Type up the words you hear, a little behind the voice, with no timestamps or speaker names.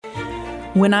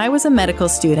When I was a medical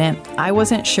student, I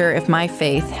wasn't sure if my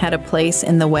faith had a place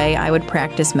in the way I would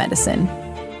practice medicine.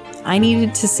 I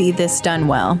needed to see this done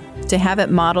well, to have it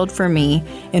modeled for me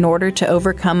in order to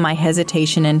overcome my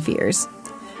hesitation and fears.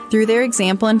 Through their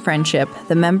example and friendship,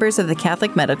 the members of the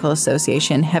Catholic Medical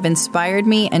Association have inspired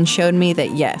me and showed me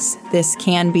that yes, this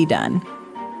can be done.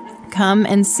 Come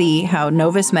and see how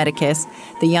Novus Medicus,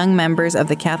 the young members of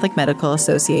the Catholic Medical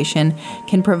Association,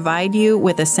 can provide you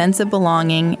with a sense of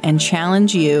belonging and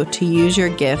challenge you to use your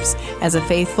gifts as a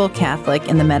faithful Catholic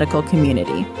in the medical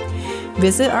community.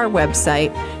 Visit our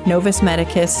website,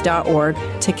 novusmedicus.org,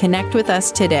 to connect with us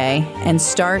today and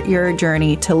start your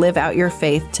journey to live out your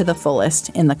faith to the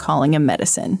fullest in the calling of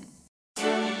medicine.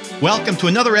 Welcome to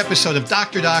another episode of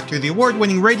Dr. Doctor, the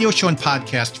award-winning radio show and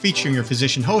podcast featuring your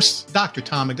physician hosts, Dr.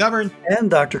 Tom McGovern and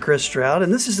Dr. Chris Stroud.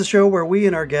 And this is the show where we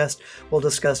and our guests will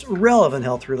discuss relevant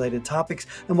health-related topics,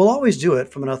 and we'll always do it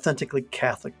from an authentically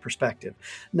Catholic perspective.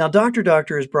 Now, Dr.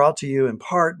 Doctor is brought to you in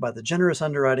part by the generous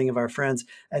underwriting of our friends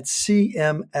at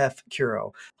CMF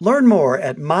Curo. Learn more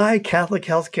at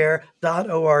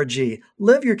mycatholichealthcare.org.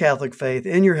 Live your Catholic faith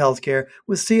in your healthcare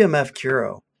with CMF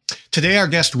Curo. Today, our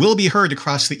guest will be heard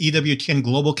across the EWTN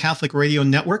Global Catholic Radio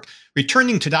Network.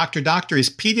 Returning to Dr. Doctor is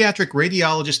pediatric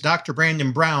radiologist Dr.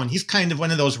 Brandon Brown. He's kind of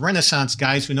one of those Renaissance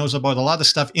guys who knows about a lot of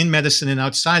stuff in medicine and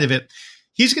outside of it.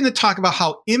 He's going to talk about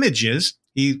how images,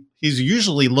 he's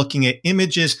usually looking at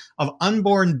images of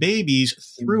unborn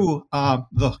babies through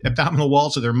the abdominal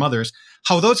walls of their mothers,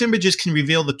 how those images can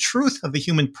reveal the truth of the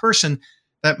human person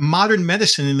that modern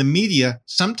medicine and the media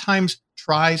sometimes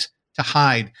tries to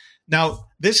hide. Now,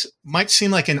 this might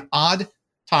seem like an odd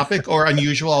topic or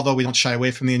unusual, although we don't shy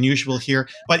away from the unusual here.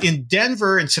 But in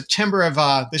Denver in September of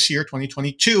this year,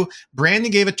 2022,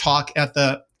 Brandon gave a talk at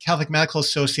the Catholic Medical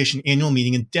Association annual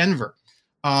meeting in Denver,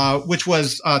 which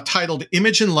was titled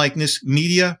Image and Likeness,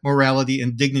 Media, Morality,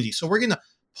 and Dignity. So we're going to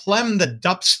plumb the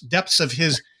depths of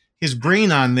his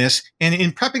brain on this. And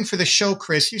in prepping for the show,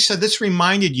 Chris, you said this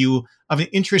reminded you of an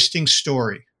interesting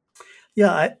story.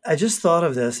 Yeah, I just thought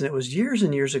of this, and it was years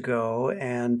and years ago,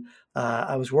 and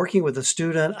I was working with a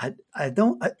student. I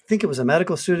think it was a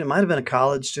medical student. It might have been a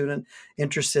college student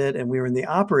interested, and we were in the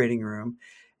operating room.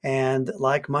 And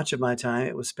like much of my time,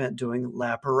 it was spent doing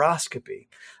laparoscopy.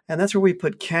 And that's where we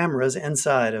put cameras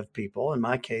inside of people, in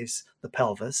my case, the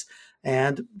pelvis,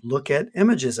 and look at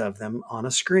images of them on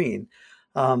a screen.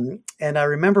 And I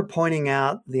remember pointing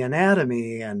out the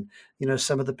anatomy and,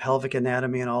 some of the pelvic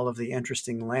anatomy and all of the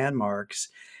interesting landmarks.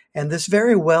 And this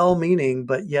very well-meaning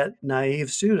but yet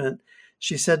naive student,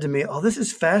 she said to me, "Oh, this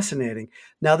is fascinating.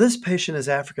 Now, this patient is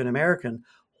African-American.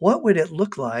 What would it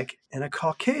look like in a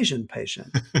Caucasian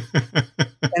patient?"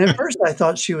 And at first I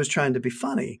thought she was trying to be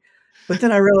funny, but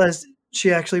then I realized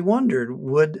she actually wondered,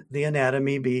 would the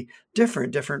anatomy be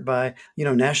different by,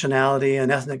 nationality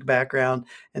and ethnic background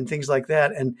and things like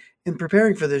that. And in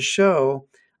preparing for this show,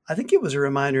 I think it was a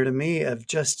reminder to me of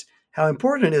just how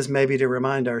important it is maybe to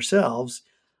remind ourselves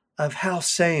of how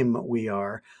same we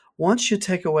are. Once you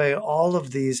take away all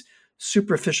of these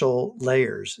superficial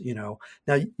layers, now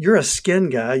you're a skin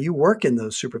guy, you work in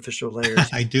those superficial layers.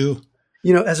 I do.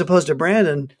 As opposed to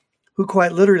Brandon, who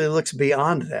quite literally looks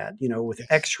beyond that, with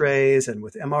X-rays and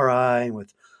with MRI and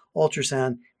with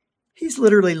ultrasound. He's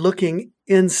literally looking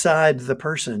inside the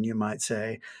person, you might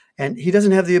say, and he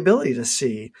doesn't have the ability to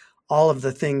see all of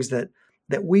the things that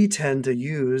we tend to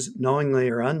use, knowingly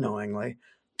or unknowingly,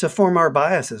 to form our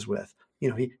biases with.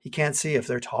 He can't see if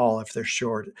they're tall, if they're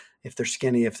short, if they're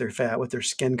skinny, if they're fat, what their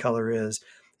skin color is,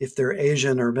 if they're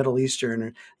Asian or Middle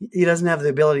Eastern. He doesn't have the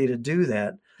ability to do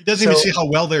that. He doesn't even see how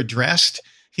well they're dressed.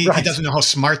 He doesn't know how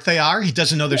smart they are. He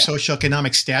doesn't know their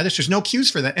socioeconomic status. There's no cues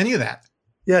for that, any of that.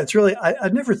 Yeah, it's really,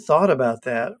 I've never thought about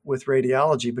that with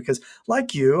radiology because,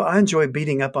 like you, I enjoy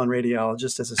beating up on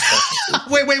radiologists as a specialty.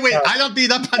 Wait. I don't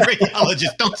beat up on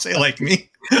radiologists. Don't say like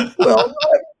me. Well,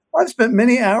 I've spent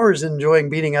many hours enjoying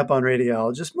beating up on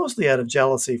radiologists, mostly out of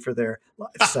jealousy for their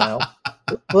lifestyle.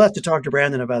 We'll have to talk to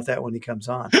Brandon about that when he comes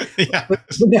on. Yeah. But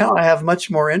now I have much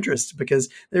more interest because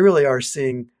they really are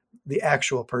seeing the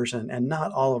actual person and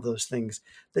not all of those things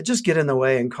that just get in the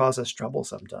way and cause us trouble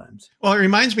sometimes. Well, it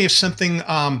reminds me of something.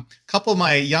 A couple of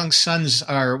my young sons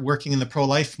are working in the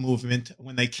pro-life movement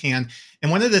when they can.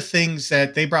 And one of the things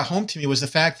that they brought home to me was the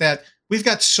fact that we've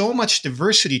got so much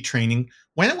diversity training.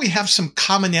 Why don't we have some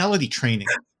commonality training?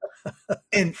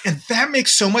 And that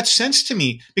makes so much sense to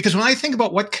me because when I think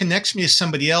about what connects me to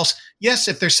somebody else, yes,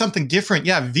 if there's something different,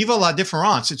 viva la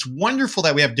différence. It's wonderful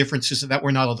that we have differences and that we're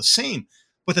not all the same.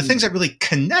 But the things that really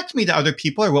connect me to other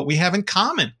people are what we have in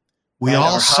common. We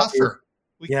all suffer.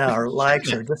 Yeah, our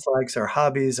likes, our dislikes, our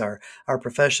hobbies, our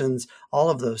professions, all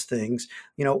of those things.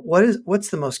 What's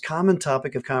the most common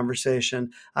topic of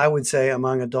conversation, I would say,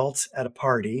 among adults at a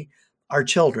party? Our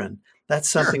children. That's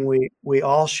Sure. something we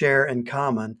all share in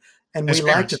common. And As we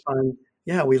like to parents. find,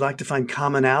 yeah, we like to find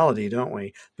commonality, don't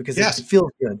we? Because it Yes.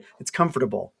 feels good. It's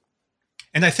comfortable.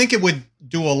 And I think it would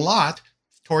do a lot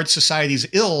towards society's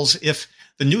ills if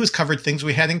the news covered things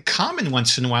we had in common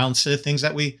once in a while instead of things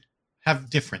that we have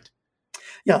different.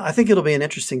 Yeah, I think it'll be an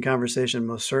interesting conversation,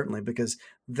 most certainly, because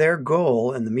their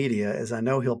goal in the media, as I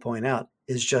know he'll point out,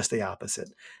 is just the opposite.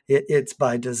 It's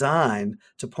by design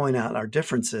to point out our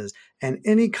differences and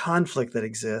any conflict that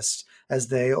exists, as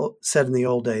they said in the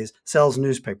old days, sells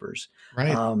newspapers.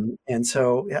 Right. And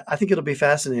so yeah, I think it'll be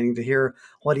fascinating to hear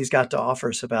what he's got to offer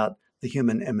us about the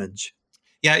human image.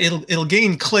 Yeah, it'll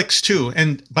gain clicks too.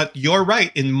 But you're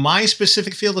right. In my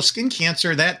specific field of skin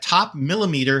cancer, that top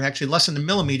millimeter, actually less than a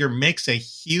millimeter, makes a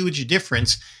huge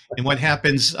difference in what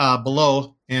happens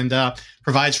below and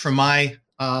provides for my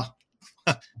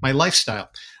my lifestyle.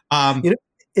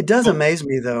 It does amaze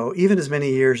me, though, even as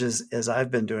many years as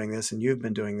I've been doing this and you've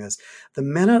been doing this, the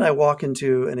minute I walk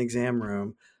into an exam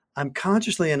room, I'm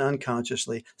consciously and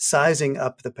unconsciously sizing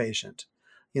up the patient.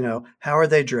 How are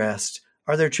they dressed?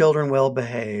 Are their children well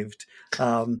behaved?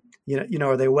 Are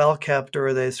they well kept or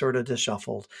are they sort of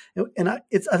disheveled? And I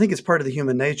think it's part of the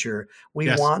human nature. We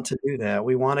Yes. want to do that.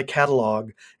 We want to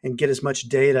catalog and get as much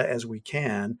data as we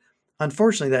can.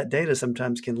 Unfortunately, that data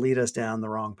sometimes can lead us down the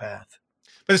wrong path.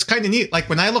 But it's kind of neat. Like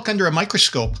when I look under a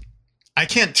microscope, I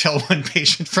can't tell one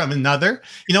patient from another.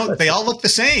 They all look the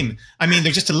same. I mean,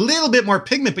 they're just a little bit more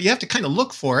pigment, but you have to kind of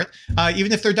look for it,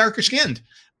 even if they're darker skinned.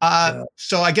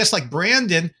 So I guess like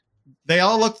Brandon, they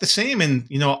all look the same and,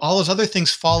 all those other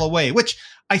things fall away, which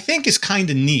I think is kind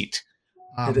of neat.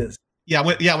 It is. Yeah.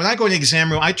 When I go in the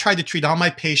exam room, I try to treat all my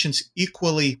patients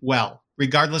equally well,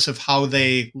 regardless of how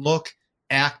they look,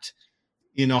 act,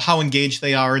 how engaged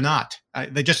they are or not.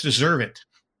 They just deserve it.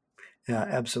 Yeah,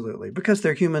 absolutely. Because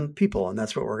they're human people, and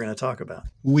that's what we're going to talk about.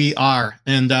 We are.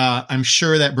 And I'm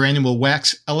sure that Brandon will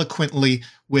wax eloquently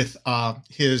with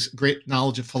his great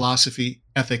knowledge of philosophy,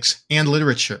 ethics, and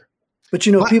literature. But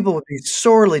people would be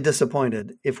sorely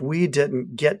disappointed if we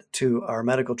didn't get to our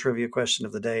medical trivia question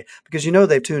of the day, because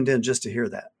they've tuned in just to hear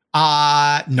that.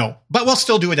 No, but we'll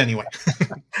still do it anyway.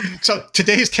 So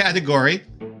today's category,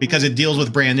 because it deals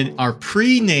with Brandon, are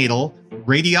prenatal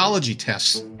radiology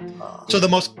tests. So the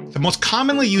most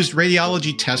commonly used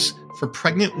radiology tests for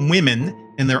pregnant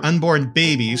women and their unborn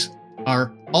babies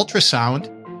are ultrasound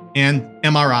and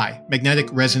MRI, magnetic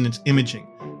resonance imaging.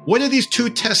 What do these two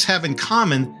tests have in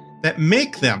common that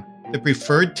make them the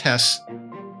preferred tests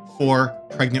for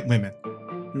pregnant women?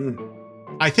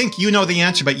 I think you know the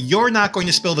answer, but you're not going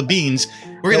to spill the beans.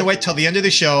 We're going to wait till the end of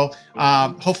the show.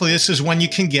 Hopefully this is one you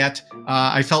can get.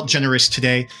 I felt generous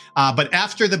today. But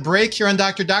after the break here on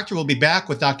Dr. Doctor, we'll be back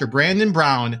with Dr. Brandon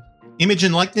Brown, Image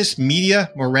and Likeness,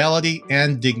 Media, Morality,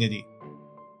 and Dignity.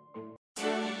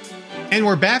 And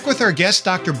we're back with our guest,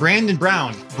 Dr. Brandon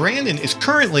Brown. Brandon is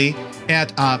currently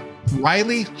at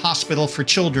Riley Hospital for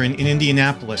Children in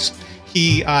Indianapolis.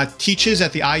 He teaches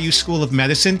at the IU School of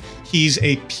Medicine. He's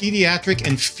a pediatric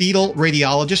and fetal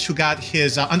radiologist who got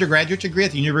his undergraduate degree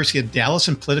at the University of Dallas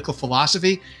in political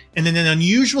philosophy, and then an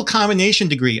unusual combination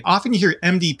degree. Often you hear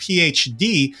MD,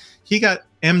 PhD. He got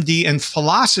MD in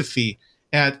philosophy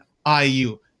at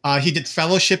IU. He did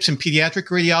fellowships in pediatric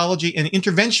radiology and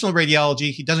interventional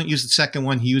radiology. He doesn't use the second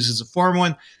one. He uses the former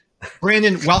one.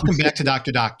 Brandon, welcome back to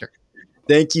Dr. Doctor.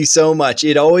 Thank you so much.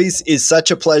 It always is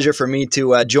such a pleasure for me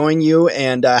to join you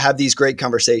and have these great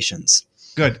conversations.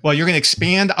 Good. Well, you're going to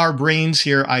expand our brains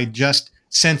here. I just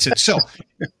sense it. So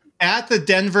at the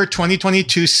Denver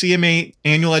 2022 CMA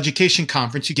Annual Education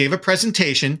Conference, you gave a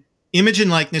presentation, Image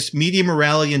and Likeness, Media,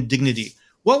 Morality, and Dignity.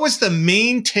 What was the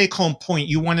main take-home point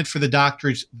you wanted for the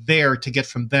doctors there to get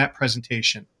from that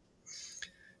presentation?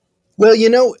 Well,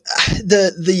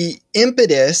 the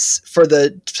impetus for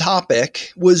the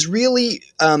topic was really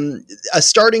a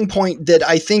starting point that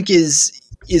I think is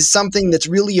something that's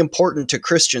really important to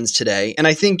Christians today. And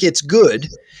I think it's good.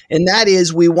 And that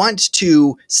is, we want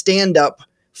to stand up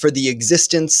for the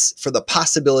existence, for the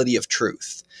possibility of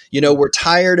truth. We're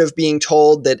tired of being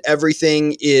told that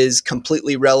everything is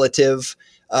completely relative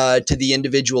to the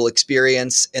individual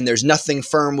experience, and there's nothing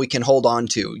firm we can hold on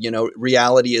to.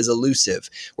 Reality is elusive.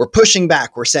 We're pushing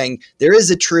back. We're saying there is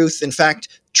a truth. In fact,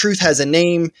 truth has a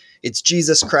name. It's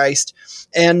Jesus Christ.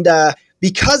 And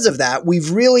because of that,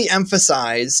 we've really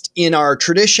emphasized in our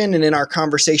tradition and in our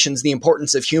conversations the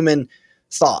importance of human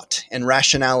thought and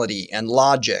rationality and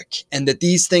logic, and that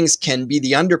these things can be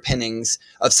the underpinnings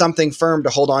of something firm to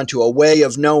hold on to, a way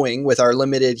of knowing with our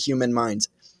limited human minds.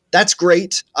 That's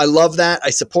great. I love that. I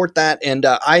support that. And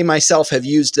I myself have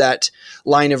used that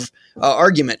line of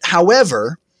argument.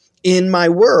 However, in my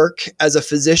work as a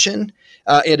physician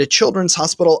at a children's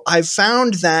hospital, I've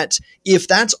found that if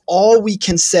that's all we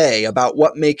can say about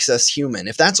what makes us human,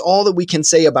 if that's all that we can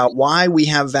say about why we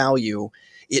have value,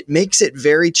 it makes it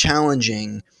very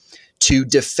challenging to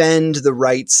defend the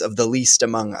rights of the least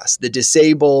among us, the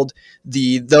disabled,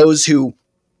 those who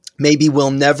maybe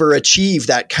will never achieve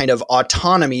that kind of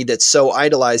autonomy that's so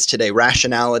idolized today,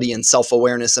 rationality and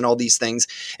self-awareness and all these things.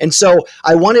 And so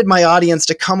I wanted my audience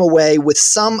to come away with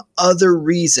some other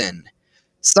reason,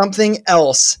 something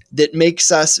else that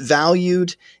makes us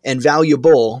valued and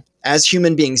valuable as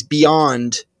human beings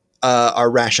beyond our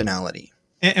rationality.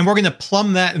 And we're going to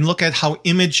plumb that and look at how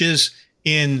images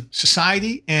in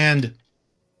society and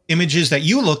images that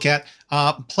you look at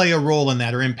play a role in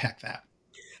that or impact that.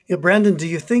 Yeah, Brandon, do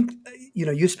you think,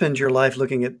 you spend your life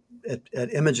looking at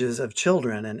images of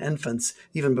children and infants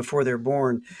even before they're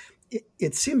born.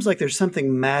 It seems like there's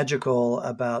something magical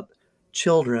about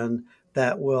children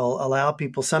that will allow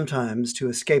people sometimes to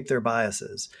escape their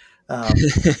biases.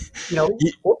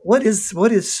 What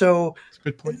is so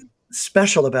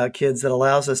special about kids that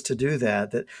allows us to do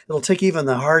that it'll take even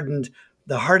the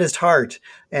hardest heart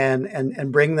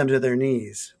and bring them to their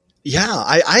knees? Yeah,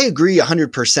 I agree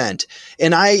 100%.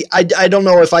 And I don't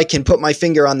know if I can put my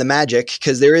finger on the magic,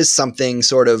 because there is something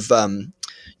sort of,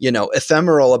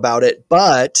 ephemeral about it.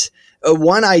 But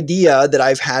one idea that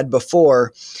I've had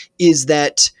before is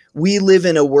that we live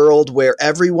in a world where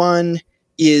everyone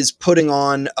is putting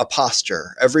on a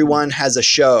posture. Everyone has a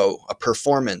show, a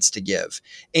performance to give.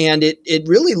 And it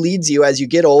really leads you as you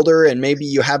get older and maybe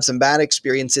you have some bad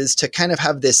experiences to kind of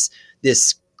have this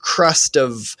crust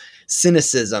of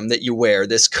cynicism that you wear,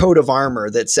 this coat of armor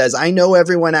that says, I know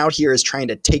everyone out here is trying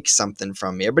to take something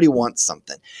from me. Everybody wants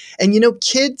something. And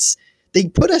kids, they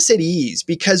put us at ease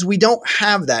because we don't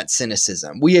have that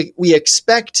cynicism. We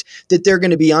expect that they're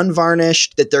going to be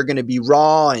unvarnished, that they're going to be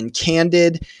raw and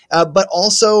candid, but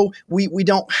also we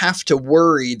don't have to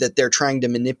worry that they're trying to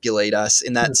manipulate us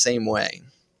in that same way.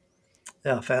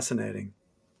 Yeah, fascinating.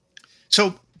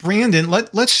 So, Brandon,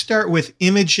 let's start with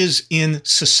images in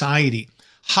society.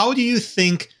 How do you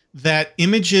think that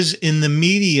images in the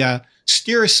media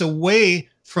steer us away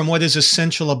from what is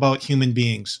essential about human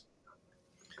beings?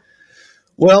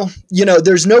 Well,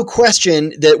 there's no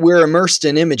question that we're immersed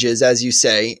in images, as you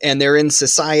say, and they're in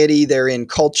society, they're in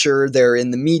culture, they're in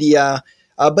the media,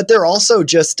 but they're also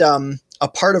just a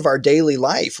part of our daily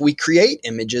life. We create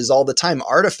images all the time,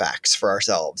 artifacts for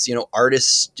ourselves.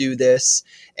 Artists do this,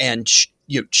 and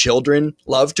children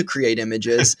love to create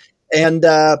images. And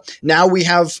now we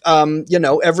have,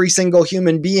 every single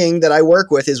human being that I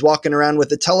work with is walking around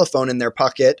with a telephone in their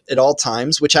pocket at all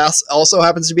times, which also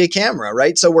happens to be a camera,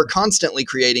 right? So we're constantly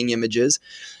creating images.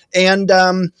 And,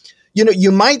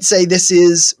 you might say this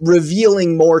is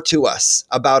revealing more to us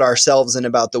about ourselves and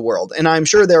about the world. And I'm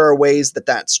sure there are ways that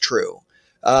that's true.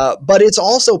 But it's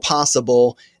also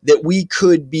possible that we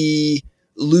could be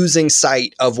losing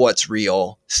sight of what's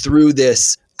real through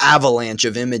this avalanche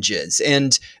of images.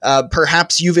 And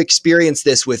perhaps you've experienced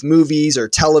this with movies or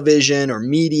television or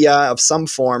media of some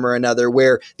form or another,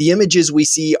 where the images we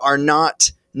see are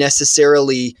not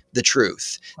necessarily the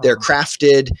truth. They're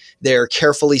crafted, they're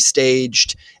carefully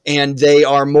staged, and they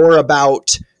are more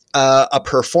about a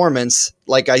performance,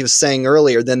 like I was saying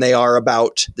earlier, than they are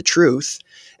about the truth.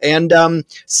 And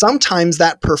sometimes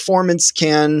that performance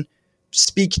can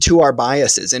speak to our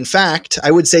biases. In fact,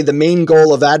 I would say the main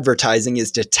goal of advertising is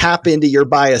to tap into your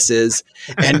biases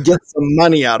and get some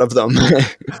money out of them.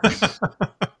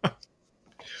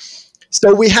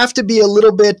 So we have to be a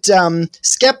little bit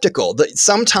skeptical that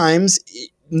sometimes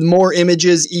more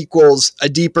images equals a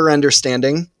deeper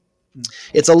understanding.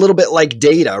 It's a little bit like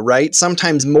data, right?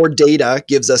 Sometimes more data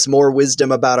gives us more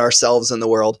wisdom about ourselves and the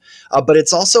world, but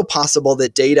it's also possible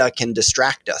that data can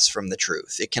distract us from the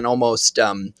truth. It can almost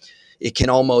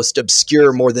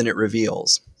obscure more than it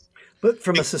reveals. But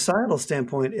from a societal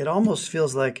standpoint, it almost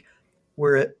feels like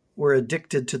we're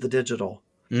addicted to the digital.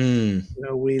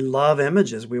 We love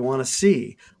images. We want to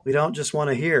see. We don't just want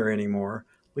to hear anymore.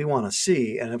 We want to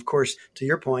see. And of course, to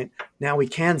your point, now we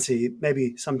can see,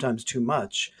 maybe sometimes too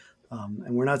much,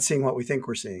 and we're not seeing what we think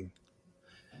we're seeing.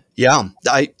 Yeah,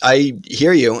 I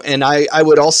hear you. And I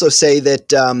would also say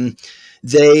that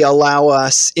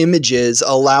images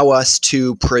allow us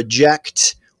to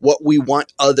project what we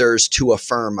want others to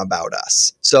affirm about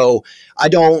us. So I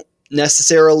don't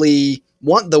necessarily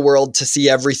want the world to see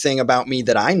everything about me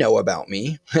that I know about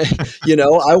me.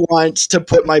 I want to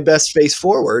put my best face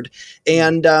forward.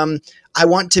 And I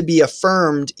want to be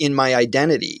affirmed in my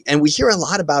identity. And we hear a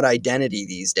lot about identity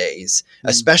these days,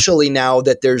 especially now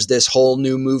that there's this whole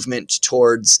new movement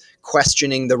towards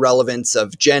questioning the relevance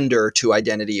of gender to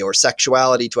identity or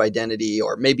sexuality to identity,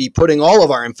 or maybe putting all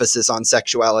of our emphasis on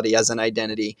sexuality as an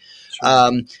identity.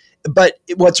 Sure. But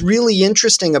what's really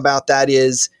interesting about that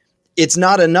is it's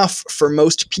not enough for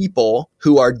most people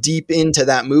who are deep into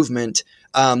that movement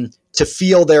to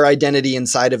feel their identity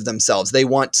inside of themselves. They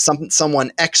want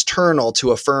someone external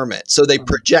to affirm it. So they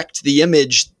project the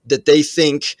image that they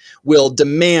think will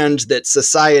demand that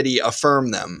society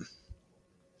affirm them.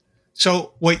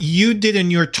 So what you did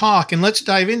in your talk, and let's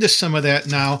dive into some of that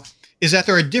now, is that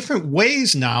there are different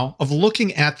ways now of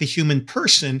looking at the human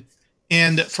person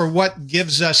and for what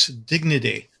gives us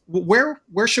dignity. Where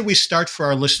should we start for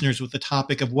our listeners with the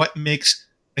topic of what makes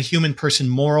a human person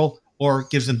moral or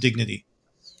gives them dignity?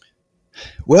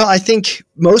 Well, I think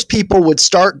most people would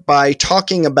start by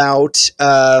talking about,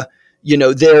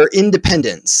 their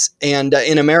independence. And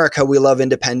in America, we love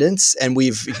independence, and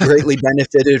we've greatly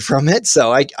benefited from it.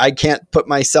 So I can't put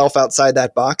myself outside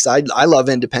that box. I love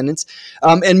independence.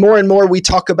 And more, we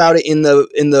talk about it in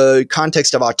the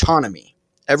context of autonomy.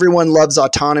 Everyone loves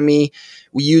autonomy.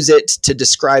 We use it to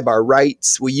describe our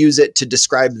rights. We use it to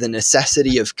describe the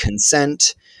necessity of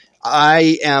consent.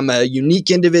 I am a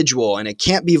unique individual and it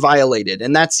can't be violated.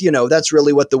 And that's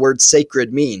really what the word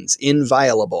sacred means,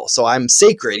 inviolable. So I'm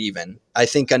sacred even. I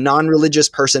think a non-religious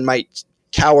person might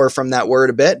cower from that word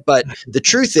a bit, but the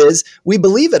truth is we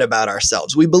believe it about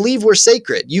ourselves. We believe we're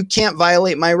sacred. You can't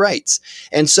violate my rights.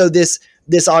 And so this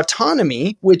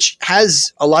autonomy, which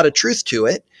has a lot of truth to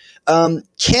it,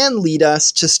 can lead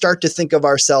us to start to think of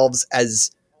ourselves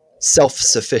as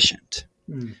self-sufficient.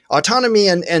 Autonomy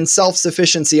and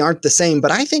self-sufficiency aren't the same,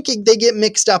 but I think they get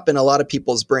mixed up in a lot of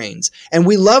people's brains. And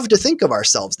we love to think of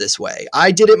ourselves this way.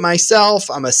 I did it myself.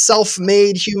 I'm a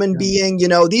self-made human being.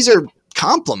 These are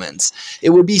compliments.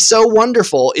 It would be so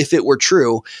wonderful if it were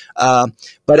true.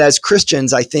 But as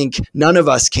Christians, I think none of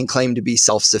us can claim to be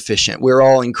self-sufficient. We're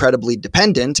all incredibly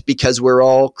dependent because we're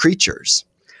all creatures.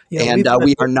 Yeah, and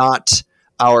we are not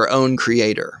our own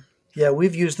creator. Yeah,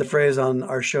 we've used the phrase on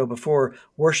our show before,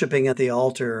 worshiping at the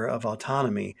altar of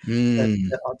autonomy.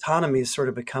 That autonomy has sort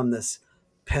of become this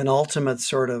penultimate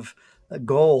sort of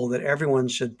goal that everyone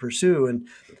should pursue. And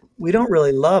we don't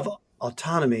really love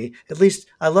autonomy. At least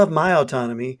I love my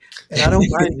autonomy, and I don't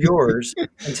mind yours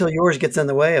until yours gets in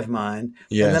the way of mine.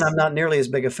 Yes. And then I'm not nearly as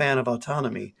big a fan of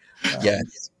autonomy.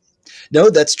 Yes. No,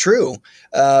 that's true.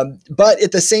 But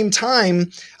at the same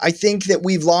time, I think that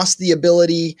we've lost the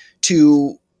ability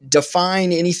to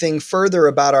define anything further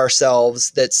about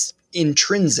ourselves that's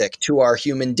intrinsic to our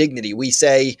human dignity. We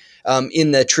say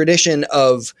in the tradition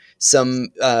of some,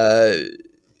 I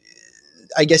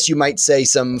guess you might say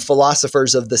some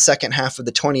philosophers of the second half of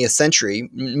the 20th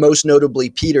century, most notably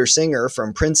Peter Singer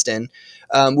from Princeton,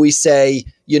 we say,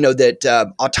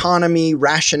 that autonomy,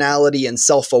 rationality, and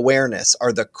self-awareness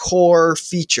are the core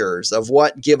features of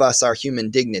what give us our human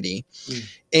dignity.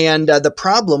 And the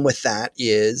problem with that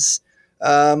is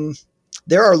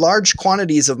there are large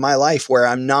quantities of my life where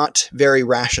I'm not very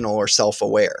rational or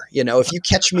self-aware. If you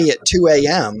catch me at 2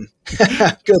 a.m.,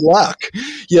 good luck,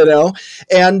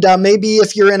 and maybe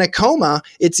if you're in a coma,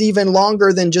 it's even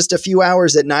longer than just a few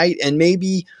hours at night. And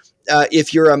maybe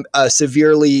if you're a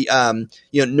severely,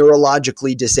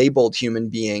 neurologically disabled human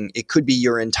being, it could be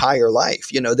your entire life.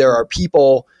 There are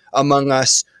people among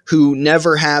us who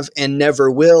never have and never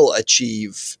will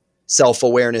achieve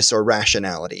self-awareness or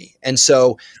rationality. And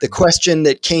so the question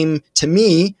that came to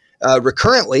me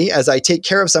recurrently as I take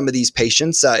care of some of these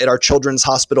patients at our children's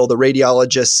hospital, the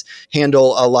radiologists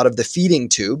handle a lot of the feeding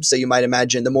tubes. So you might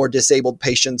imagine the more disabled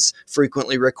patients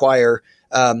frequently require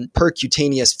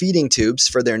percutaneous feeding tubes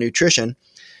for their nutrition.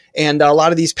 And a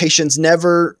lot of these patients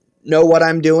never know what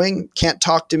I'm doing, can't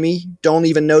talk to me, don't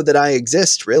even know that I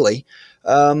exist, really.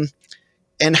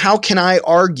 And how can I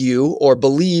argue or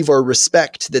believe or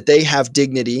respect that they have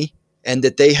dignity and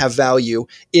that they have value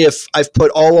if I've put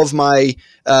all of my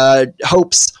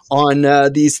hopes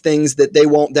on these things that they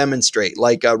won't demonstrate,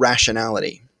 like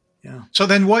rationality? Yeah. So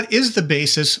then what is the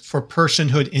basis for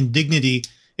personhood and dignity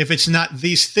if it's not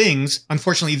these things?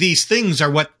 Unfortunately, these things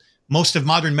are what most of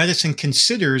modern medicine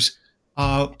considers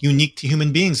unique to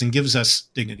human beings and gives us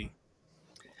dignity.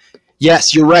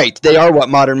 Yes, you're right. They are what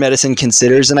modern medicine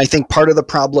considers. And I think part of the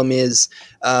problem is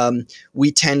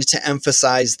we tend to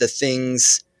emphasize the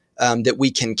things that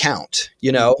we can count,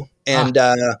 and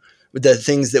the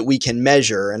things that we can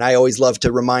measure. And I always love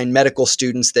to remind medical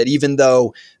students that even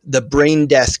though the brain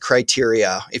death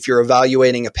criteria, if you're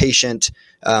evaluating a patient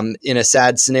in a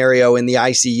sad scenario in the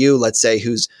ICU, let's say,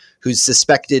 who's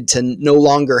suspected to no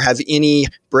longer have any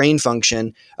brain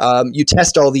function, you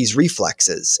test all these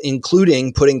reflexes,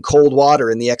 including putting cold water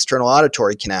in the external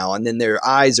auditory canal, and then their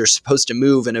eyes are supposed to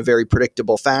move in a very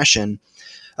predictable fashion.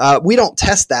 We don't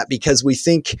test that because we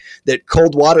think that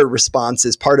cold water response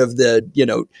is part of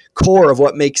the, core of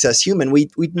what makes us human.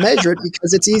 We measure it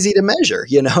because it's easy to measure,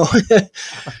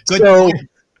 So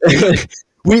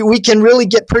we can really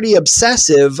get pretty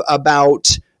obsessive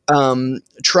about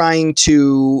trying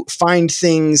to find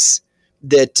things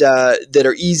that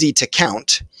are easy to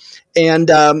count. And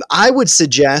I would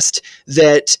suggest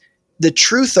that the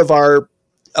truth of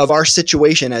our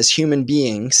situation as human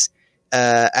beings,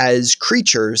 as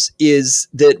creatures, is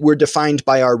that we're defined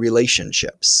by our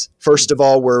relationships. First of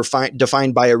all, we're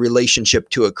defined by a relationship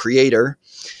to a creator.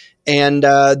 And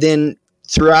then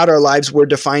throughout our lives, we're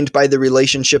defined by the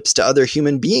relationships to other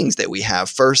human beings that we have.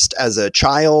 First as a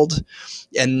child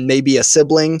and maybe a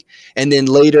sibling, and then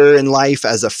later in life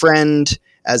as a friend,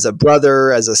 as a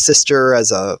brother, as a sister,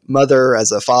 as a mother,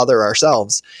 as a father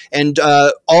ourselves. And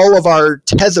all of our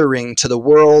tethering to the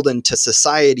world and to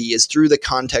society is through the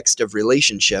context of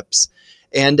relationships.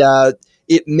 And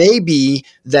it may be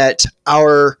that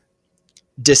our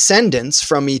descendants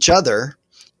from each other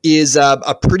is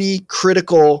a pretty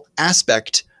critical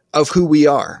aspect of who we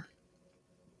are.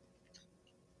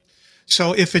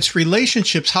 So if it's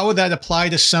relationships, how would that apply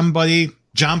to somebody,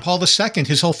 John Paul II?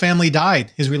 His whole family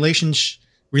died. His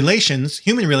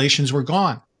human relations were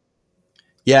gone.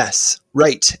 Yes,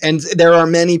 right. And there are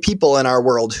many people in our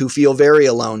world who feel very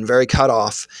alone, very cut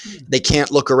off. They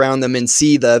can't look around them and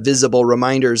see the visible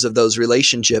reminders of those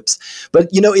relationships. But,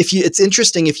 it's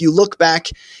interesting, if you look back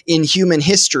in human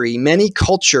history, many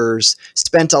cultures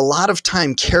spent a lot of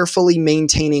time carefully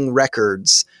maintaining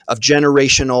records of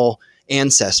generational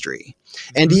ancestry.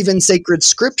 And even sacred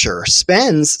scripture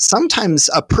spends sometimes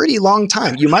a pretty long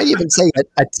time. You might even say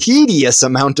a tedious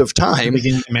amount of time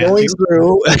going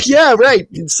through. Yeah, right.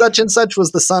 Such and such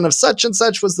was the son of such and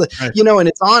such was the, right. And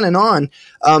it's on and on.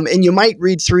 And you might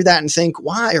read through that and think,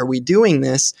 why are we doing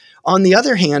this? On the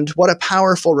other hand, what a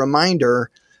powerful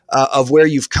reminder of where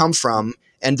you've come from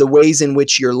and the ways in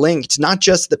which you're linked, not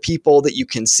just the people that you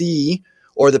can see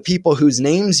or the people whose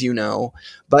names you know,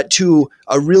 but to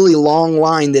a really long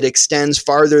line that extends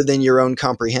farther than your own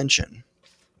comprehension.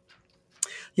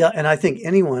 Yeah, and I think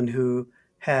anyone who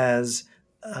has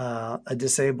a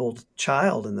disabled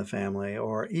child in the family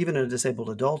or even a disabled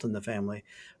adult in the family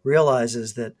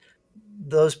realizes that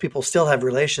those people still have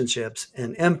relationships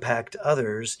and impact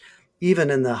others,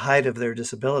 even in the height of their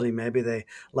disability. Maybe they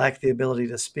lack the ability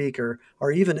to speak or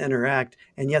even interact,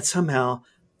 and yet somehow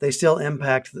they still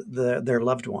impact their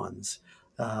loved ones.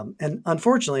 And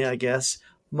unfortunately, I guess,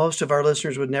 most of our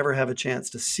listeners would never have a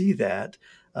chance to see that.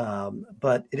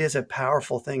 But it is a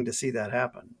powerful thing to see that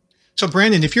happen. So,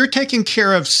 Brandon, if you're taking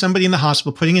care of somebody in the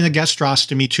hospital, putting in a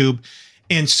gastrostomy tube,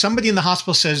 and somebody in the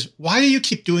hospital says, why do you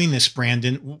keep doing this,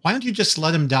 Brandon? Why don't you just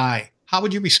let him die? How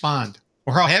would you respond?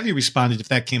 Or how have you responded if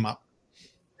that came up?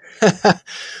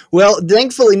 Well,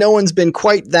 thankfully, no one's been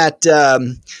quite that,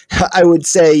 I would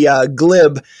say,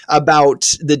 glib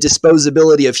about the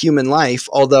disposability of human life,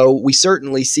 although we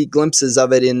certainly see glimpses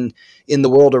of it in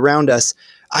the world around us.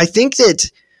 I think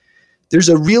that there's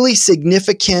a really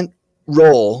significant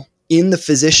role in the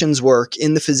physician's work,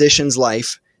 in the physician's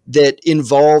life, that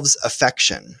involves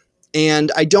affection.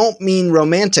 And I don't mean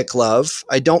romantic love.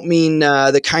 I don't mean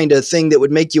the kind of thing that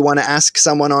would make you want to ask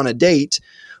someone on a date.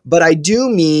 But I do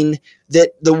mean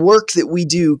that the work that we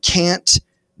do can't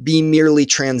be merely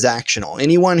transactional.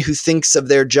 Anyone who thinks of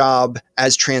their job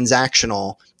as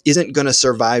transactional isn't going to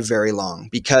survive very long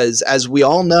because, as we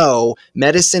all know,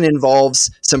 medicine involves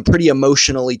some pretty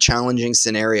emotionally challenging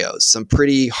scenarios, some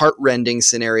pretty heart-rending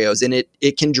scenarios, and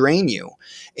it can drain you.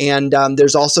 And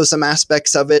there's also some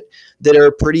aspects of it that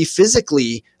are pretty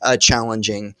physically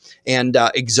challenging and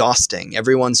exhausting.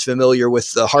 Everyone's familiar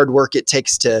with the hard work it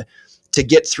takes to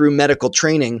get through medical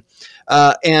training.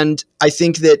 And I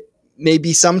think that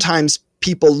maybe sometimes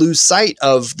people lose sight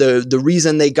of the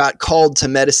reason they got called to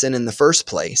medicine in the first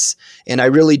place. And I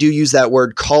really do use that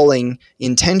word calling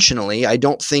intentionally. I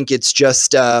don't think it's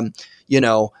just,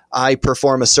 I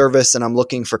perform a service and I'm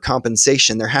looking for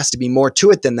compensation. There has to be more to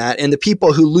it than that. And the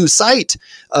people who lose sight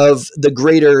of the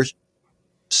greater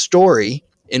story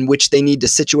in which they need to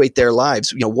situate their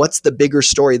lives. What's the bigger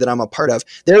story that I'm a part of?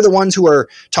 They're the ones who are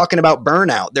talking about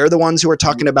burnout. They're the ones who are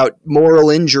talking about moral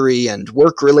injury and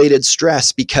work-related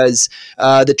stress, because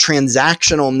the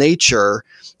transactional nature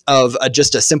of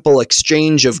just a simple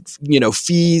exchange of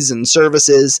fees and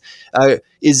services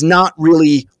is not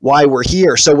really why we're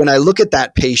here. So when I look at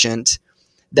that patient,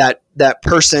 that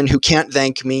person who can't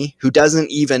thank me, who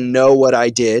doesn't even know what I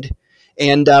did,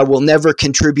 and will never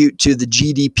contribute to the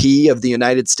GDP of the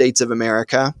United States of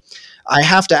America, I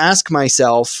have to ask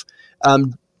myself,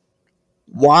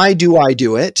 why do I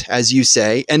do it, as you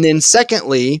say? And then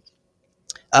secondly,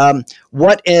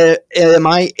 what am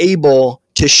I able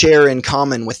to share in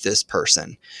common with this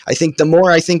person? I think the more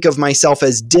I think of myself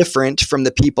as different from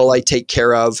the people I take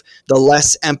care of, the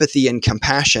less empathy and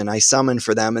compassion I summon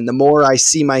for them. And the more I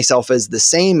see myself as the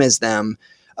same as them,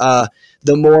 the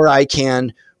more I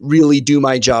can really do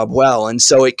my job well. And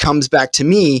so it comes back to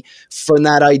me from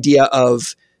that idea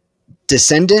of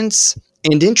descendants,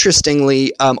 and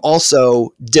interestingly,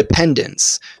 also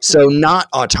dependence. So not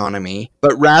autonomy,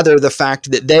 but rather the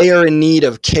fact that they are in need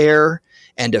of care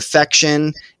and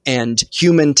affection and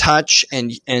human touch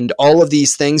and all of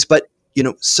these things. But,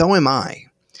 so am I.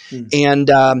 And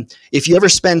if you ever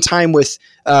spend time with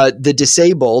the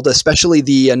disabled, especially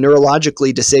the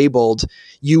neurologically disabled,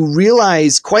 you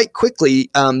realize quite quickly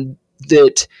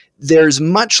that there's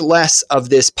much less of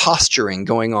this posturing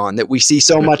going on that we see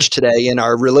so much today in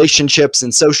our relationships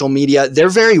and social media. They're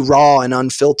very raw and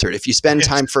unfiltered. If you spend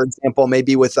time, for example,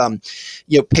 maybe with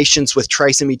patients with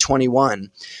trisomy 21,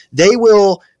 they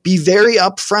will be very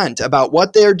upfront about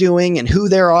what they're doing and who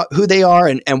they are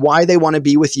and why they want to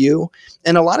be with you.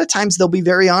 And a lot of times they'll be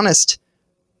very honest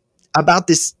about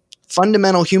this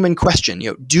fundamental human question.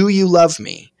 Do you love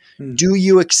me? Do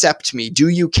you accept me? Do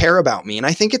you care about me? And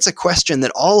I think it's a question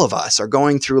that all of us are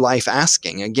going through life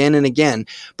asking again and again,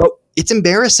 but it's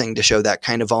embarrassing to show that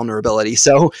kind of vulnerability.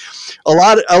 So a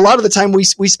lot of the time we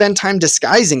spend time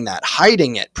disguising that,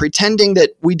 hiding it, pretending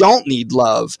that we don't need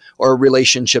love or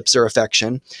relationships or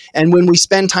affection. And when we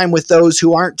spend time with those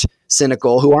who aren't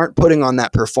cynical, who aren't putting on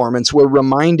that performance, we're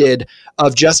reminded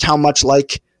of just how much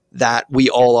like that we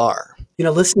all are.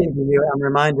 Listening to you, I'm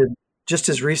reminded just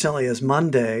as recently as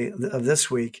Monday of this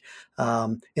week,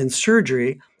 in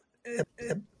surgery,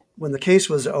 when the case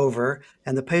was over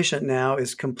and the patient now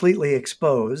is completely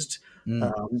exposed,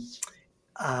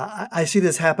 I see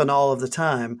this happen all of the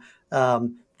time.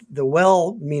 The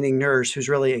well-meaning nurse who's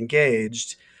really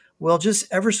engaged will just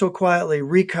ever so quietly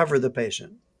recover the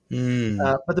patient.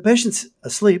 But the patient's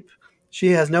asleep. She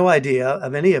has no idea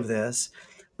of any of this,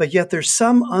 but yet there's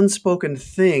some unspoken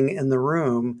thing in the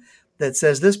room that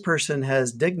says this person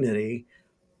has dignity.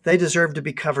 They deserve to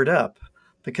be covered up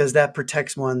because that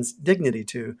protects one's dignity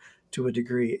to a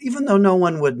degree, even though no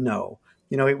one would know.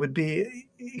 It would be,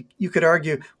 you could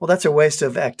argue, well, that's a waste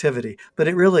of activity, but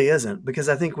it really isn't, because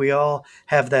I think we all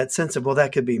have that sense of, well,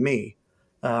 that could be me,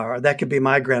 or that could be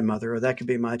my grandmother, or that could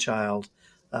be my child.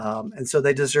 And so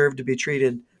they deserve to be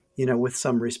treated, with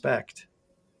some respect.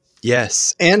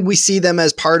 Yes. And we see them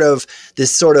as part of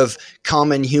this sort of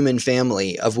common human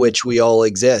family of which we all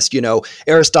exist.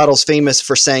 Aristotle's famous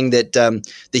for saying that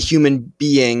the human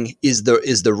being is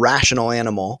the rational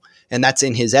animal, and that's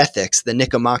in his Ethics, the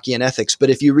Nicomachean Ethics. But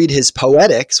if you read his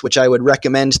Poetics, which I would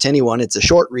recommend to anyone, it's a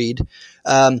short read,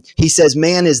 he says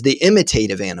man is the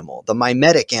imitative animal, the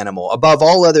mimetic animal, above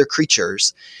all other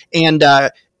creatures. And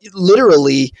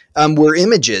literally, we're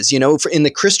images. In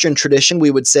the Christian tradition, we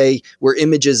would say we're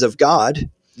images of God,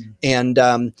 and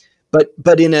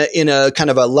but in a kind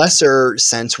of a lesser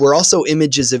sense, we're also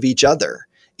images of each other,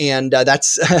 and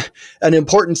that's an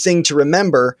important thing to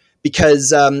remember,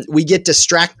 because we get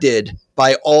distracted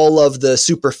by all of the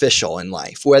superficial in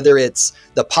life, whether it's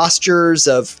the postures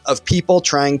of people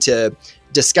trying to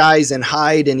disguise and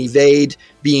hide and evade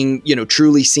being,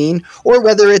 truly seen, or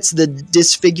whether it's the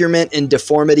disfigurement and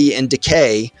deformity and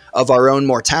decay of our own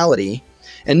mortality.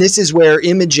 And this is where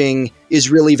imaging is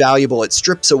really valuable. It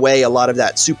strips away a lot of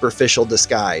that superficial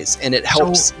disguise, and it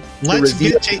helps. So let's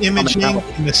get to imaging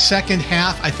in the second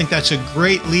half. I think that's a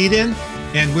great lead-in.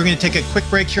 And we're going to take a quick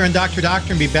break here on Dr.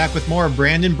 Doctor and be back with more of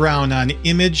Brandon Brown on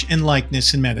image and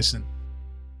likeness in medicine.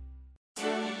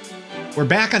 We're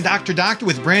back on Dr. Doctor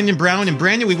with Brandon Brown. And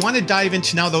Brandon, we want to dive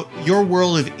into now your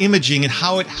world of imaging and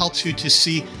how it helps you to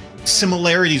see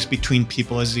similarities between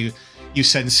people, as you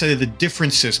said, instead of the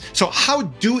differences. So how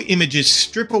do images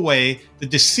strip away the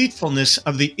deceitfulness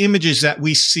of the images that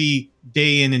we see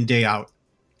day in and day out?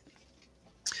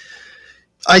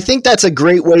 I think that's a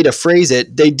great way to phrase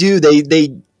it. They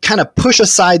kind of push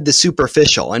aside the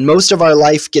superficial, and most of our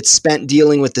life gets spent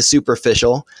dealing with the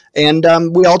superficial, and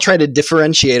we all try to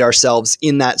differentiate ourselves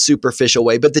in that superficial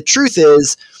way. But the truth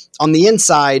is, on the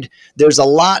inside, there's a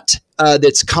lot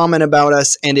that's common about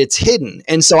us, and it's hidden.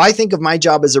 And so I think of my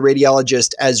job as a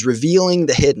radiologist as revealing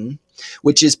the hidden,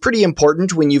 which is pretty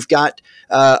important when you've got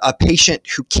a patient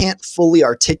who can't fully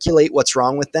articulate what's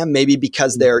wrong with them, maybe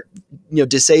because they're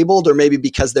disabled, or maybe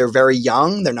because they're very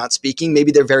young, they're not speaking,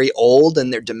 maybe they're very old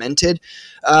and they're demented.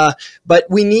 But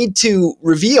we need to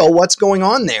reveal what's going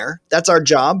on there. That's our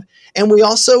job. And we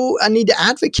also need to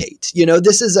advocate.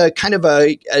 This is a kind of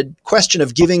a question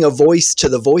of giving a voice to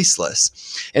the voiceless.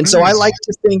 And so I like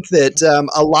to think that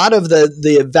a lot of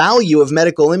the value of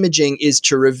medical imaging is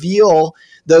to reveal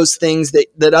those things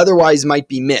that otherwise might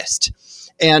be missed.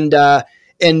 And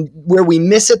where we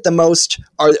miss it the most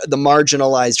are the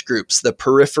marginalized groups, the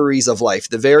peripheries of life,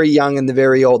 the very young and the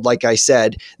very old, like I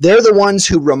said. They're the ones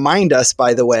who remind us,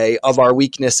 by the way, of our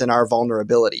weakness and our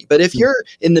vulnerability. But if you're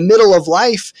in the middle of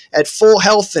life at full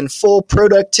health and full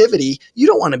productivity, you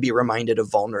don't want to be reminded of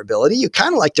vulnerability. You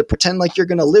kind of like to pretend like you're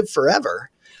going to live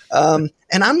forever. And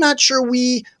I'm not sure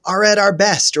we are at our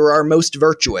best or our most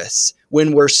virtuous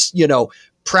when we're,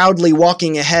 proudly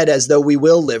walking ahead as though we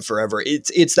will live forever.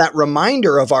 It's that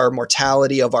reminder of our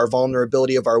mortality, of our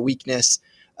vulnerability, of our weakness,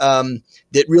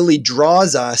 that really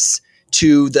draws us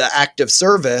to the act of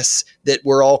service that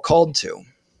we're all called to.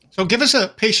 So give us a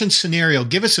patient scenario.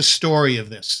 Give us a story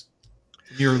of this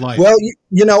in your life. Well,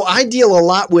 I deal a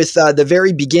lot with the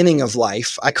very beginning of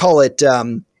life. I call it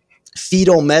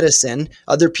fetal medicine.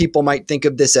 Other people might think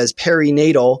of this as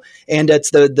perinatal, and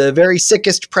it's the very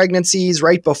sickest pregnancies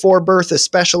right before birth,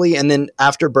 especially, and then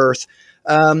after birth.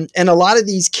 And a lot of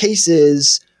these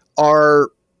cases are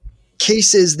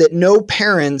cases that no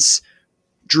parents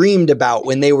dreamed about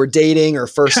when they were dating or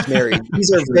first married.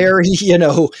 These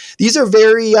are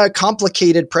very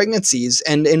complicated pregnancies,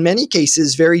 and in many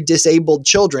cases, very disabled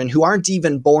children who aren't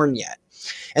even born yet.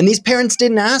 And these parents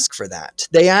didn't ask for that.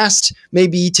 They asked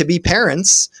maybe to be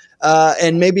parents,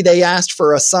 and maybe they asked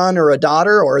for a son or a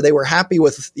daughter, or they were happy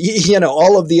with,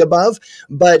 all of the above,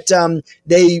 but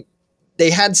they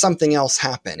had something else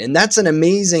happen. And that's an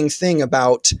amazing thing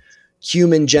about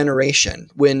human generation.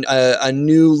 When a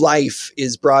new life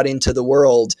is brought into the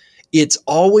world, it's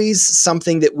always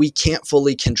something that we can't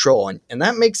fully control. And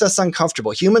that makes us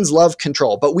uncomfortable. Humans love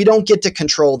control, but we don't get to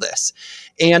control this.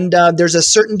 And there's a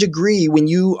certain degree when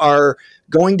you are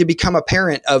going to become a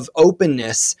parent of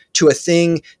openness to a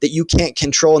thing that you can't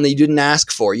control and that you didn't ask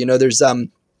for.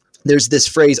 There's this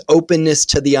phrase, openness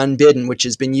to the unbidden, which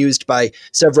has been used by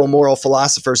several moral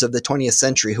philosophers of the 20th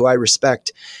century who I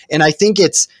respect. And I think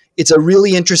it's a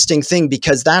really interesting thing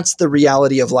because that's the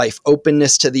reality of life,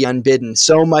 openness to the unbidden.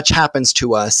 So much happens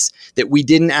to us that we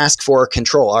didn't ask for or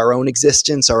control, our own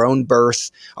existence, our own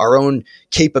birth, our own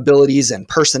capabilities and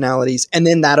personalities, and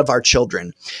then that of our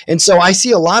children. And so I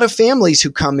see a lot of families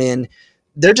who come in,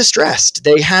 they're distressed.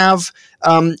 They have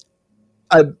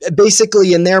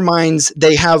basically in their minds,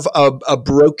 they have a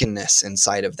brokenness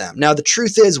inside of them. Now, the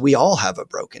truth is we all have a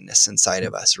brokenness inside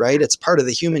of us, right? It's part of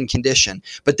the human condition,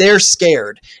 but they're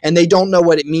scared and they don't know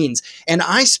what it means. And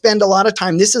I spend a lot of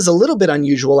time, this is a little bit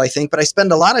unusual, I think, but I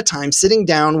spend a lot of time sitting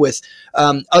down with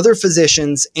other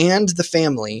physicians and the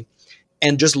family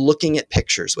and just looking at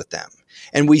pictures with them.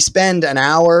 And we spend an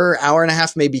hour, hour and a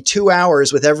half, maybe 2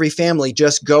 hours with every family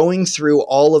just going through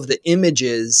all of the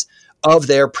images of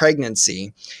their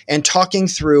pregnancy and talking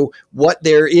through what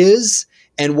there is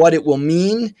and what it will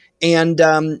mean and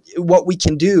what we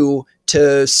can do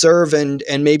to serve and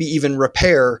maybe even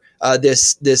repair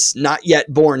this not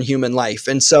yet born human life.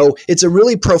 And so it's a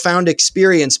really profound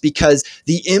experience because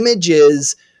the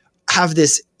images have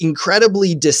this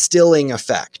incredibly distilling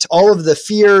effect. All of the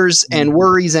fears and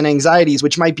worries and anxieties,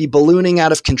 which might be ballooning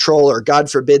out of control, or God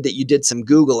forbid that you did some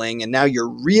Googling and now you're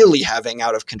really having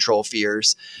out of control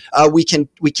fears, we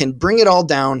can bring it all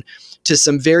down to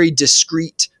some very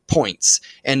discrete points.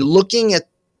 And looking at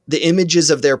the images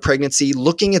of their pregnancy,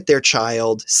 looking at their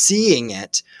child, seeing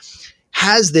it,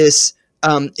 has this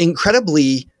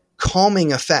incredibly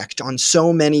calming effect on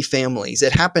so many families.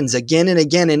 It happens again and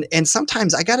again. And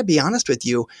sometimes, I got to be honest with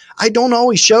you, I don't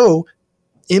always show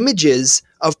images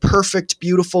of perfect,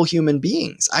 beautiful human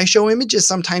beings. I show images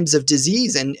sometimes of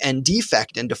disease and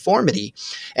defect and deformity.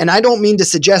 And I don't mean to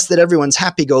suggest that everyone's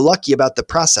happy-go-lucky about the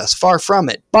process. Far from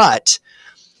it. But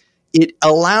it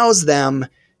allows them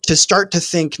to start to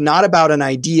think not about an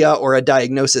idea or a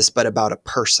diagnosis, but about a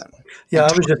person. Yeah,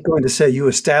 I was just going to say you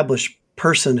establish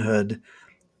personhood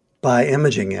by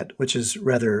imaging it, which is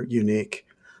rather unique.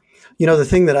 The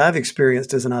thing that I've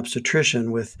experienced as an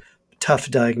obstetrician with tough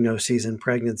diagnoses in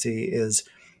pregnancy is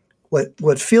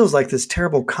what feels like this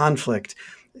terrible conflict.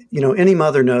 Any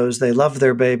mother knows they love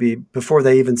their baby before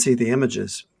they even see the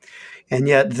images. And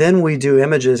yet then we do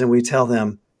images and we tell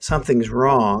them something's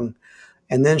wrong.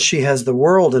 And then she has the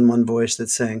world in one voice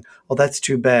that's saying, "Oh, that's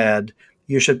too bad.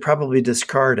 You should probably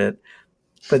discard it."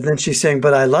 But then she's saying,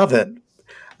 "But I love it."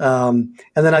 And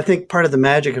then I think part of the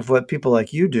magic of what people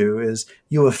like you do is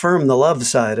you affirm the love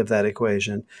side of that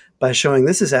equation by showing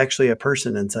this is actually a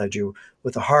person inside you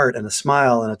with a heart and a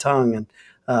smile and a tongue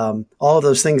and all of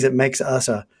those things that makes us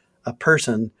a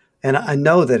person. And I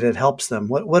know that it helps them.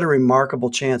 What a remarkable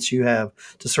chance you have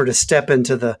to sort of step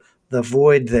into the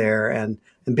void there and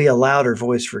be a louder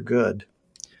voice for good.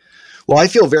 Well, I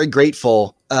feel very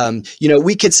grateful.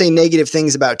 We could say negative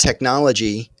things about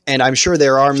technology, and I'm sure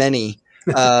there are many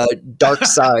dark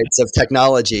sides of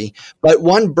technology. But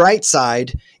one bright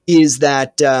side is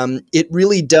that it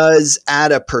really does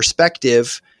add a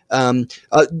perspective.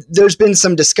 There's been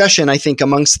some discussion, I think,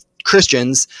 amongst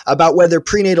Christians about whether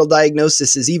prenatal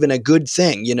diagnosis is even a good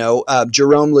thing.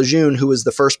 Jerome Lejeune, who was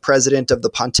the first president of the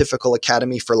Pontifical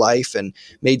Academy for Life and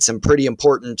made some pretty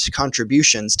important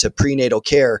contributions to prenatal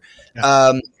care.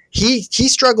 Yeah. He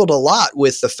struggled a lot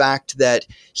with the fact that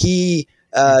he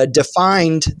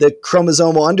defined the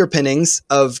chromosomal underpinnings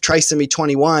of trisomy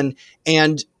 21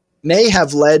 and may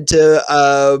have led to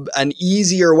an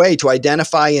easier way to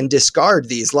identify and discard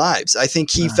these lives. I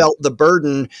think he felt the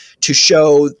burden to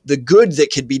show the good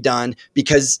that could be done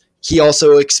because he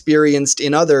also experienced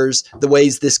in others the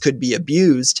ways this could be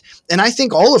abused. And I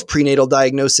think all of prenatal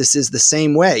diagnosis is the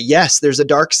same way. Yes, there's a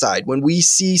dark side. When we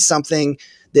see something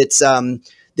that's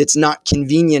not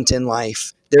convenient in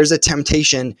life, there's a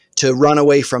temptation to run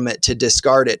away from it, to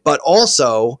discard it. But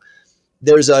also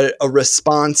there's a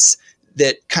response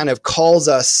that kind of calls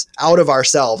us out of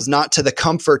ourselves, not to the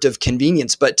comfort of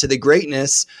convenience, but to the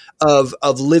greatness of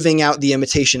living out the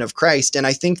imitation of Christ. And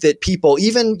I think that people,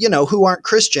 even, who aren't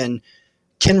Christian,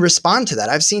 can respond to that.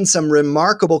 I've seen some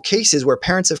remarkable cases where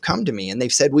parents have come to me and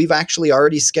they've said, we've actually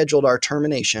already scheduled our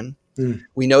termination.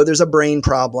 We know there's a brain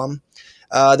problem.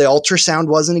 The ultrasound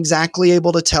wasn't exactly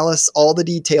able to tell us all the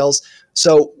details.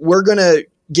 So we're going to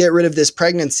get rid of this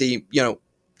pregnancy,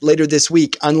 later this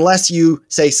week, unless you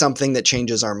say something that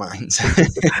changes our minds.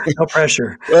 No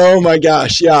pressure. Oh my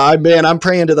gosh. Yeah. I'm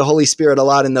praying to the Holy Spirit a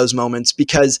lot in those moments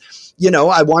because,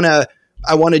 I want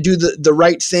to do the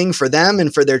right thing for them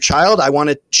and for their child. I want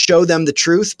to show them the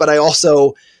truth, but I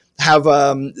also have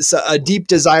a deep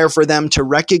desire for them to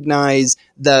recognize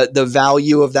the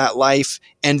value of that life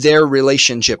and their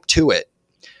relationship to it.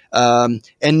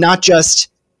 And not just,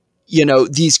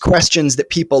 these questions that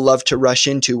people love to rush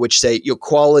into, which say,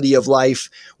 quality of life,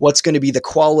 what's going to be the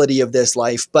quality of this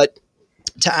life? But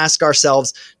to ask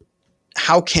ourselves,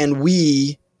 how can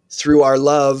we, through our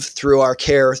love, through our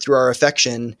care, through our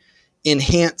affection,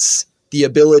 enhance the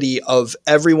ability of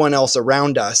everyone else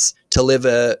around us to live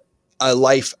a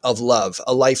life of love,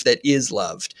 a life that is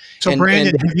loved? So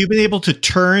Brandon, have you been able to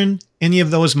turn any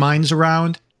of those minds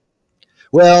around?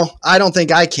 Well, I don't think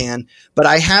I can, but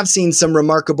I have seen some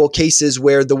remarkable cases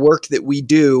where the work that we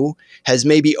do has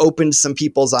maybe opened some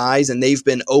people's eyes and they've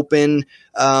been open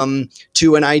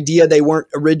to an idea they weren't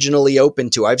originally open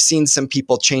to. I've seen some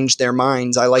people change their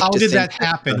minds. How did that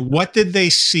happen? What did they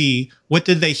see? What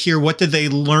did they hear? What did they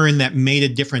learn that made a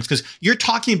difference? Because you're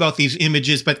talking about these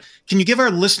images, but can you give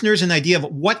our listeners an idea of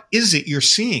what is it you're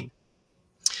seeing?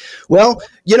 Well,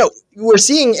 we're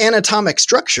seeing anatomic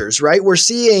structures, right? We're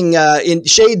seeing in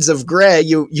shades of gray,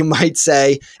 you might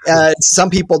say. Some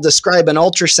people describe an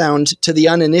ultrasound to the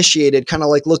uninitiated, kind of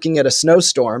like looking at a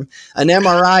snowstorm. An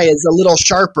MRI is a little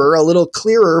sharper, a little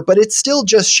clearer, but it's still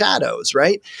just shadows,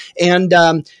 right? And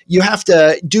you have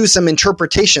to do some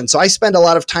interpretation. So I spend a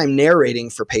lot of time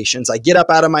narrating for patients. I get up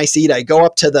out of my seat, I go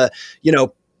up to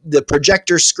the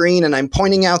projector screen and I'm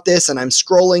pointing out this and I'm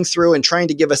scrolling through and trying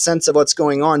to give a sense of what's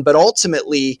going on. But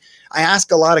ultimately, I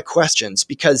ask a lot of questions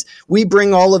because we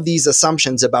bring all of these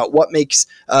assumptions about what makes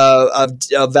a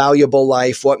valuable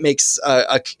life, what makes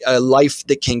a life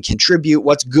that can contribute,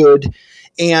 what's good.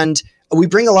 And we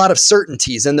bring a lot of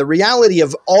certainties. And the reality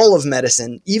of all of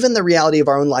medicine, even the reality of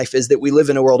our own life, is that we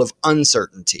live in a world of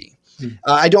uncertainty.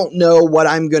 I don't know what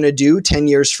I'm going to do 10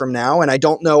 years from now, and I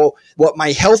don't know what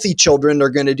my healthy children are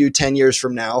going to do 10 years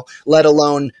from now, let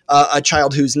alone a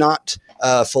child who's not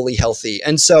fully healthy.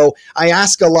 And so I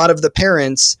ask a lot of the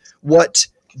parents what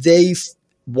they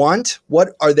want,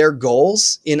 what are their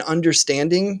goals in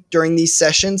understanding during these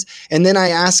sessions, and then I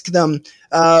ask them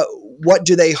what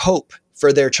do they hope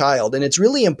for their child. And it's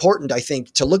really important, I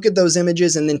think, to look at those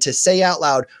images and then to say out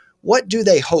loud, what do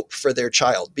they hope for their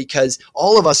child? Because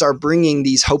all of us are bringing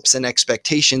these hopes and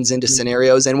expectations into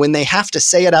scenarios. And when they have to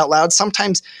say it out loud,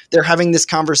 sometimes they're having this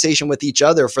conversation with each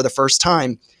other for the first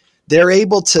time. They're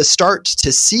able to start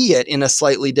to see it in a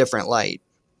slightly different light.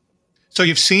 So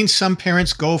you've seen some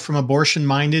parents go from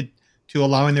abortion-minded to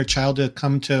allowing their child to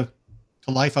come to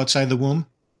life outside the womb?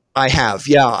 I have.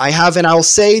 Yeah, I have. And I'll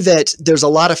say that there's a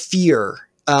lot of fear.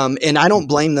 And I don't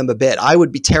blame them a bit. I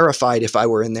would be terrified if I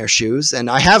were in their shoes. And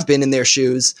I have been in their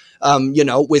shoes,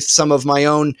 with some of my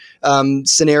own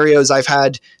scenarios. I've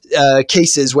had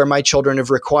cases where my children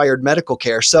have required medical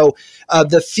care. So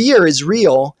the fear is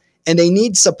real. And they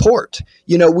need support.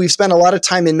 We've spent a lot of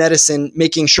time in medicine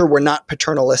making sure we're not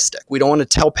paternalistic. We don't want to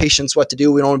tell patients what to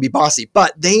do. We don't want to be bossy,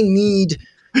 but they need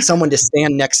someone to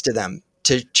stand next to them,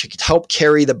 to help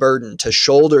carry the burden, to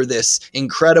shoulder this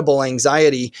incredible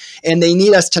anxiety. And they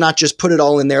need us to not just put it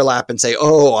all in their lap and say,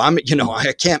 oh,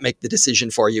 I can't make the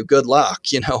decision for you. Good luck.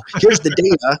 Here's the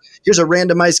data. Here's a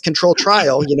randomized control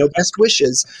trial, best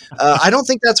wishes. I don't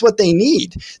think that's what they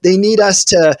need. They need us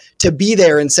to be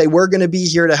there and say, we're going to be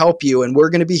here to help you. And we're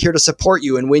going to be here to support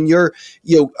you. And when you're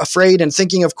afraid and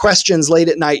thinking of questions late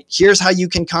at night, here's how you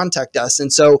can contact us.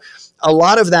 And so a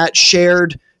lot of that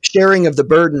sharing of the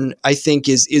burden, I think,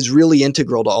 is really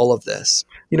integral to all of this.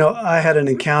 I had an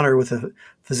encounter with a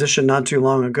physician not too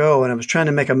long ago, and I was trying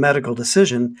to make a medical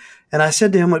decision. And I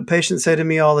said to him what patients say to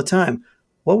me all the time: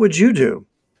 what would you do?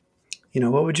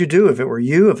 What would you do if it were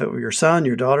you, if it were your son,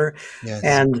 your daughter? Yes.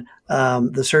 And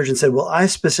the surgeon said, well, I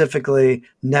specifically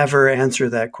never answer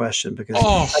that question because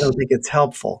I don't think it's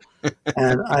helpful.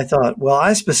 And I thought, well,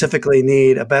 I specifically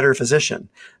need a better physician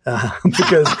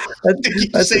because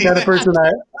that's the kind of person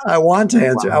I want to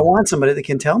answer. Wow. I want somebody that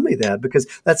can tell me that, because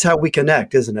that's how we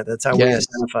connect, isn't it? That's how we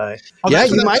identify.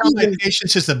 You might tell my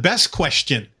patients is the best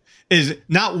question is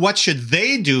not what should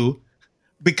they do,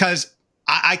 because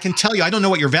I can tell you, I don't know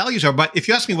what your values are, but if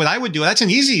you ask me what I would do, that's an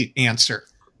easy answer.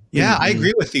 Yeah, I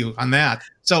agree with you on that.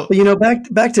 So,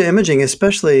 back to imaging,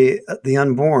 especially the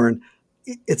unborn,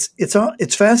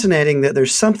 it's fascinating that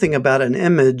there's something about an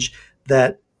image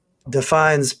that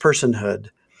defines personhood.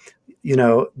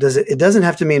 It doesn't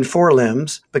have to mean 4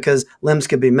 limbs, because limbs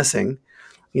could be missing.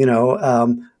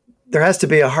 There has to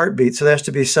be a heartbeat, so there has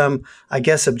to be some, I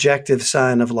guess, objective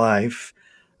sign of life.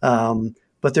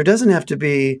 But there doesn't have to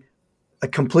be a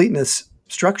completeness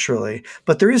structurally,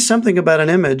 but there is something about an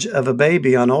image of a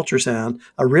baby on ultrasound,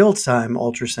 a real-time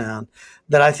ultrasound,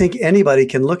 that I think anybody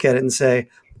can look at it and say,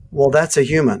 well, that's a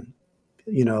human.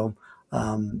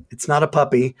 It's not a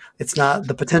puppy. It's not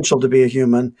the potential to be a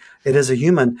human. It is a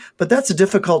human. But that's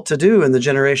difficult to do in the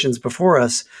generations before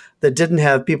us that didn't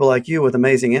have people like you with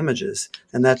amazing images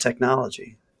and that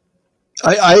technology.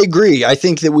 I agree. I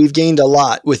think that we've gained a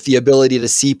lot with the ability to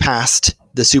see past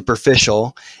the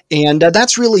superficial. And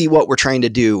that's really what we're trying to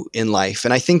do in life.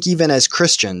 And I think even as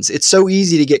Christians, it's so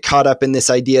easy to get caught up in this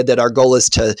idea that our goal is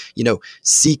to,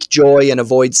 seek joy and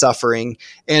avoid suffering.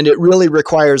 And it really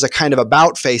requires a kind of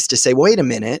about face to say, wait a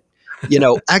minute,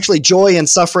 actually joy and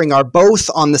suffering are both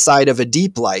on the side of a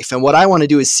deep life. And what I want to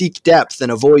do is seek depth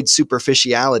and avoid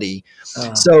superficiality.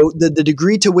 So the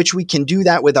degree to which we can do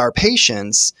that with our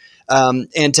patients,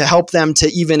 and to help them to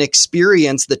even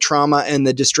experience the trauma and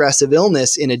the distress of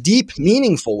illness in a deep,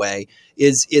 meaningful way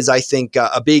is I think,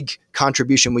 a big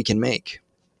contribution we can make.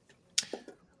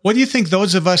 What do you think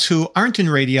those of us who aren't in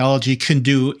radiology can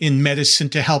do in medicine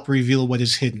to help reveal what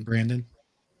is hidden, Brandon?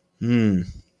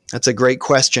 That's a great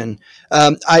question.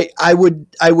 I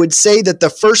would say that the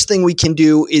first thing we can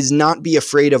do is not be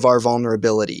afraid of our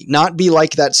vulnerability, not be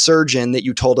like that surgeon that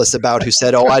you told us about who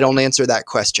said, I don't answer that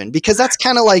question, because that's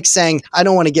kind of like saying, I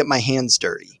don't want to get my hands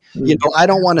dirty. I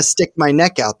don't want to stick my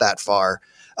neck out that far.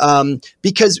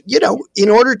 Because, in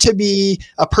order to be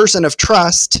a person of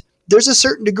trust, there's a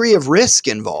certain degree of risk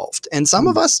involved, and some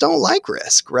of us don't like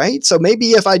risk, right? So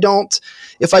maybe if I don't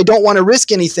want to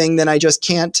risk anything, then I just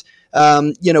can't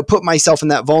put myself in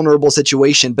that vulnerable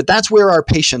situation. But that's where our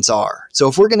patients are. So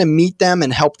if we're going to meet them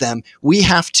and help them, we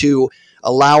have to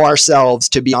allow ourselves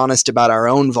to be honest about our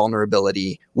own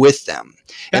vulnerability with them.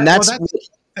 And that's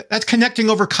connecting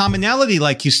over commonality,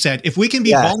 like you said. If we can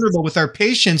be vulnerable with our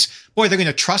patients, boy, they're going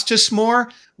to trust us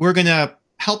more. We're going to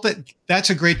help it. That's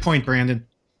a great point, Brandon.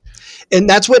 And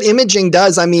that's what imaging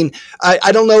does. I mean,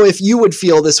 I don't know if you would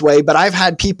feel this way, but I've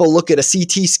had people look at a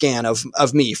CT scan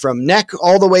of me from neck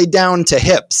all the way down to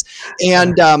hips.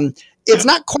 And it's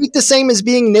not quite the same as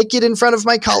being naked in front of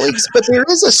my colleagues, but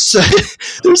there's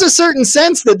a certain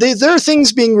sense that there are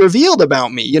things being revealed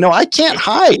about me. I can't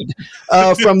hide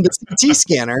from the CT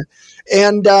scanner.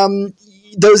 And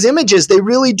those images, they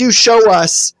really do show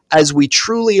us as we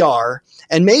truly are.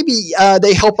 And maybe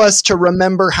they help us to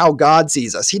remember how God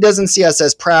sees us. He doesn't see us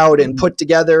as proud and put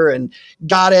together and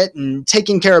got it and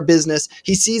taking care of business.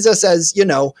 He sees us as,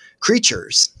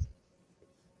 creatures.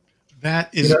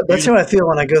 That is that's how I feel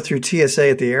when I go through TSA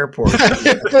at the airport.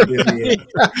 The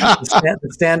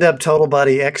stand-up total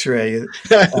body X-ray.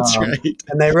 That's right.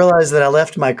 And they realize that I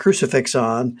left my crucifix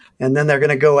on, and then they're going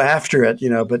to go after it.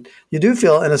 But you do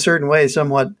feel in a certain way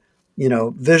somewhat,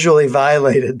 visually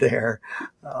violated there.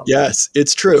 Yes,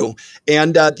 it's true.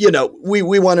 And, we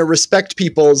want to respect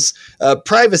people's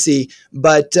privacy,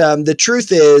 but the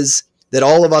truth is that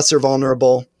all of us are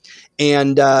vulnerable,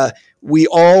 and we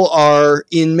all are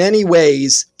in many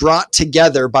ways brought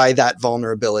together by that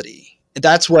vulnerability.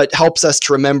 That's what helps us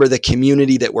to remember the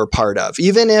community that we're part of.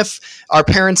 Even if our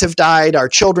parents have died, our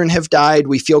children have died,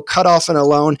 we feel cut off and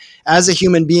alone. As a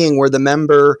human being, we're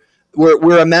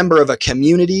a member of a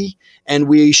community, and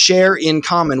we share in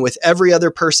common with every other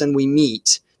person we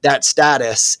meet that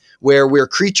status where we're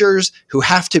creatures who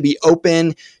have to be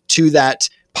open to that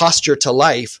posture to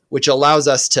life, which allows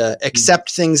us to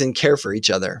accept things and care for each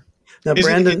other. Now,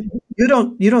 Brandon, you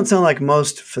don't sound like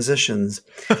most physicians,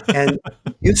 and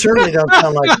you certainly don't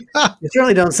sound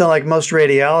like most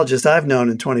radiologists I've known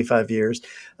in 25 years.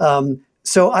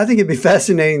 So I think it'd be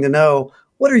fascinating to know,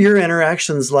 what are your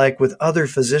interactions like with other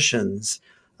physicians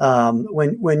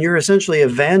when you're essentially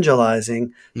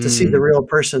evangelizing to see the real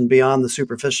person beyond the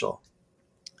superficial?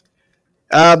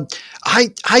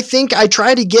 I think I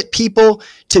try to get people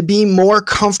to be more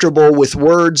comfortable with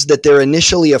words that they're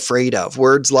initially afraid of.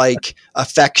 Words like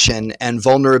affection and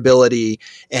vulnerability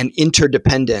and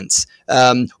interdependence.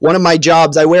 One of my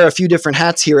jobs, I wear a few different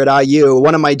hats here at IU.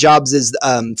 One of my jobs is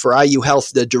for IU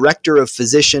Health, the Director of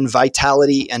Physician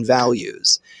Vitality and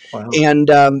Values. Wow. And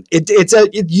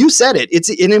you said it.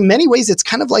 In many ways, it's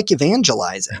kind of like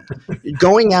evangelizing,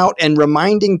 going out and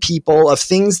reminding people of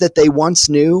things that they once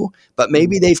knew, but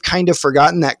maybe they've kind of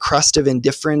forgotten. That crust of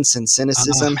indifference and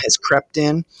cynicism has crept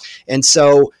in. And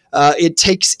so it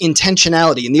takes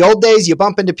intentionality. In the old days, you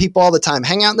bump into people all the time,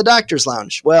 hang out in the doctor's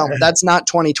lounge. Well, that's not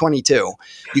 2022.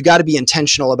 You got to be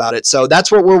intentional about it. So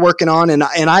that's what we're working on. And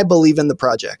I believe in the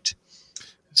project.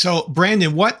 So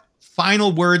Brandon, what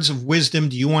final words of wisdom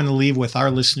do you want to leave with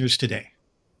our listeners today?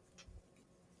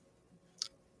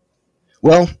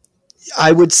 Well,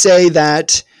 I would say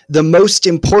that the most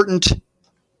important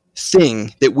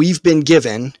thing that we've been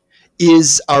given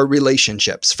is our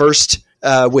relationships. First,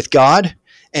 with God,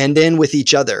 and then with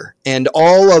each other. And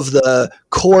all of the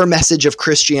core message of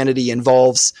Christianity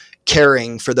involves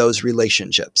caring for those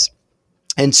relationships.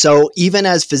 And so even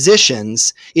as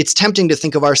physicians, it's tempting to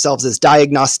think of ourselves as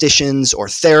diagnosticians or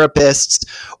therapists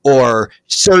or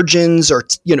surgeons or,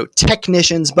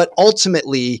 technicians, but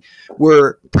ultimately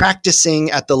we're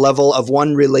practicing at the level of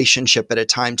one relationship at a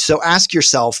time. So ask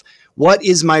yourself, what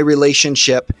is my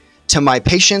relationship to my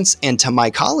patients and to my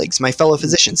colleagues, my fellow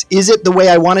physicians? Is it the way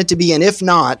I want it to be? And if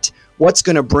not, what's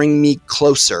going to bring me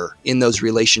closer in those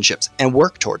relationships, and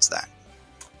work towards that?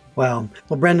 Wow.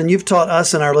 Well, Brandon, you've taught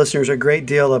us and our listeners a great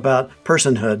deal about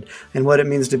personhood and what it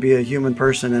means to be a human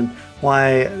person and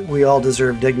why we all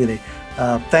deserve dignity.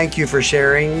 Thank you for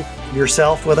sharing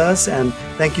yourself with us, and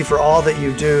thank you for all that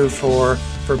you do for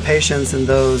patients and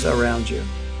those around you.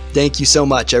 Thank you so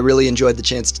much. I really enjoyed the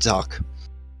chance to talk.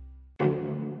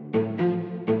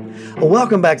 Well,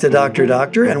 welcome back to Dr.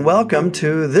 Doctor, and welcome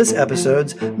to this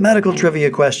episode's Medical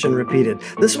Trivia Question Repeated.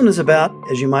 This one is about,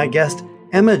 as you might guess,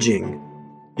 imaging.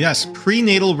 Yes,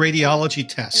 prenatal radiology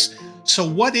tests. So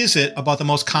what is it about the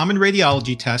most common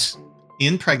radiology tests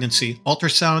in pregnancy,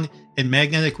 ultrasound and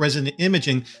magnetic resonant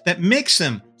imaging, that makes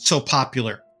them so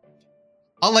popular?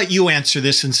 I'll let you answer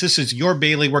this, since this is your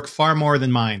bailiwick far more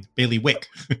than mine. Bailiwick.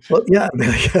 Well, yeah.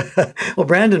 Well,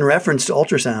 Brandon referenced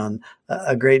ultrasound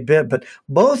a great bit, but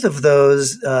both of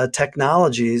those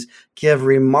technologies give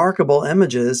remarkable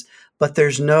images, but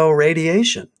there's no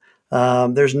radiation.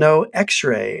 There's no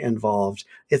X-ray involved.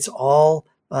 It's all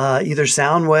either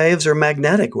sound waves or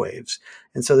magnetic waves.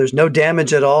 And so there's no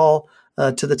damage at all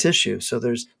to the tissue. So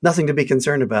there's nothing to be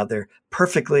concerned about. They're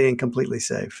perfectly and completely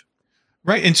safe.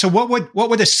 Right. And so what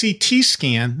would a CT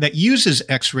scan that uses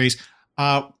X-rays,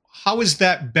 how is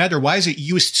that better? Why is it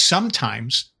used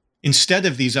sometimes instead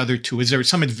of these other two? Is there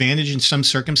some advantage in some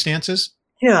circumstances?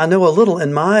 Yeah, I know a little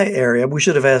in my area. We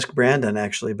should have asked Brandon,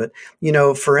 actually. But,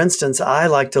 for instance, I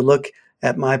like to look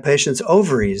at my patients'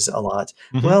 ovaries a lot.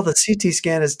 Mm-hmm. Well, the CT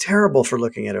scan is terrible for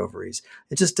looking at ovaries.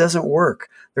 It just doesn't work.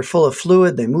 They're full of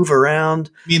fluid. They move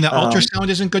around. You mean the ultrasound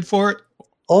isn't good for it?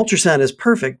 Ultrasound is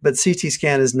perfect, but CT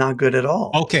scan is not good at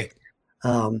all. Okay.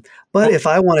 But if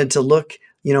I wanted to look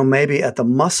maybe at the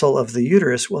muscle of the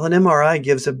uterus. Well, an MRI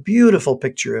gives a beautiful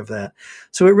picture of that.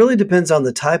 So it really depends on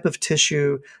the type of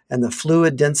tissue and the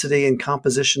fluid density and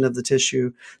composition of the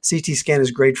tissue. CT scan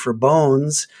is great for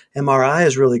bones. MRI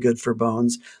is really good for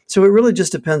bones. So it really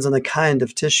just depends on the kind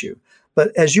of tissue.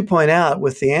 But as you point out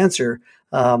with the answer,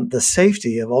 the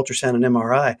safety of ultrasound and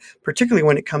MRI, particularly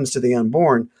when it comes to the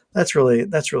unborn, that's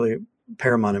really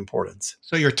paramount importance.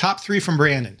 So your top 3 from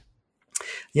Brandon.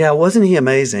 Yeah, wasn't he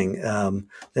amazing?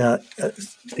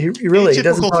 He really he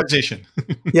doesn't talk, physician.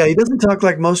 Yeah, he doesn't talk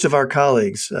like most of our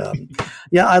colleagues.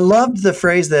 Yeah, I loved the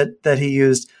phrase that he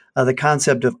used, the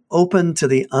concept of open to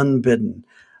the unbidden.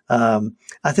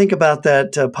 I think about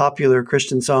that popular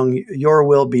Christian song, "Your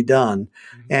Will Be Done,"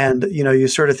 and you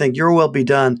sort of think, "Your will be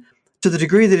done to the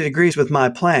degree that it agrees with my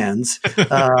plans."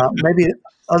 Maybe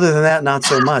other than that, not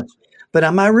so much. But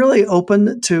am I really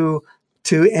open to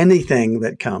anything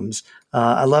that comes?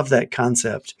 I love that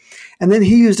concept. And then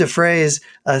he used a phrase,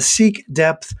 seek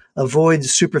depth, avoid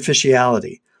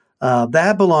superficiality.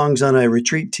 That belongs on a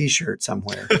retreat T-shirt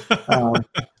somewhere.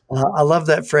 I love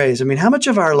that phrase. I mean, how much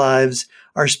of our lives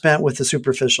are spent with the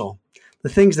superficial, the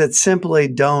things that simply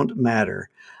don't matter,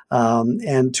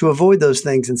 and to avoid those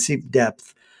things and seek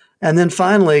depth. And then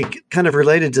finally, kind of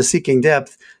related to seeking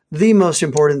depth, the most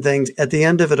important things at the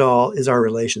end of it all is our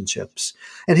relationships.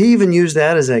 And he even used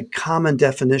that as a common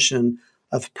definition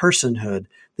of personhood,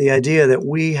 the idea that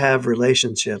we have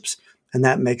relationships and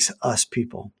that makes us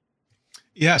people.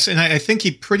 Yes, and I think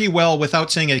he pretty well, without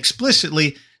saying it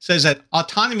explicitly, says that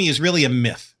autonomy is really a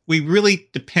myth. We really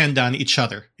depend on each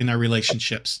other in our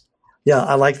relationships. Yeah,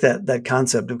 I like that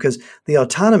concept, because the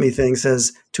autonomy thing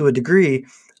says, to a degree,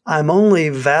 I'm only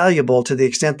valuable to the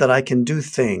extent that I can do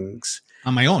things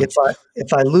on my own.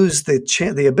 If I lose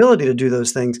the ability to do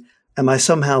those things, am I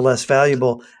somehow less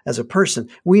valuable as a person?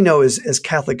 We know as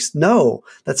Catholics, no,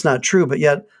 that's not true. But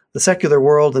yet the secular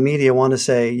world, the media want to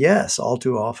say yes all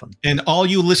too often. And all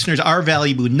you listeners are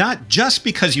valuable, not just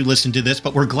because you listened to this,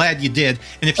 but we're glad you did.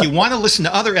 And if you want to listen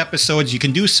to other episodes, you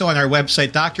can do so on our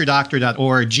website,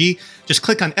 drdoctor.org. Just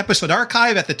click on Episode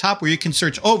Archive at the top, where you can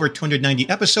search over 290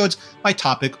 episodes by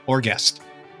topic or guest.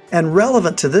 And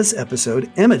relevant to this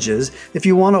episode, images. If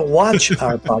you want to watch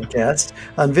our podcast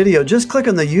on video, just click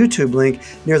on the YouTube link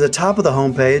near the top of the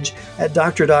homepage at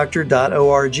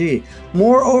drdoctor.org.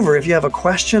 Moreover, if you have a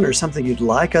question or something you'd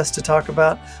like us to talk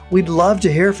about, we'd love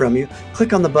to hear from you.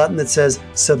 Click on the button that says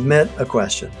Submit a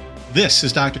Question. This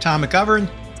is Dr. Tom McGovern.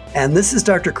 And this is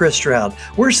Dr. Chris Stroud.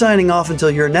 We're signing off until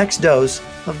your next dose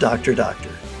of Dr.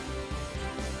 Doctor.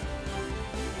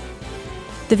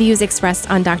 The views expressed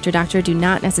on Dr. Doctor do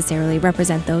not necessarily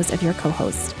represent those of your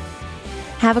co-host.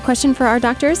 Have a question for our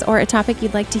doctors or a topic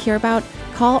you'd like to hear about?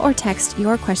 Call or text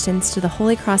your questions to the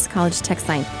Holy Cross College text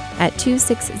line at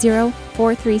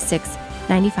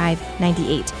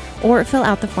 260-436-9598 or fill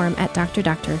out the form at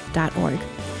drdoctor.org.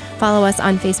 Follow us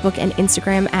on Facebook and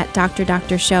Instagram at Dr.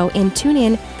 Doctor Show and tune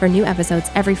in for new episodes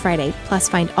every Friday. Plus,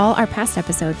 find all our past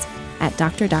episodes at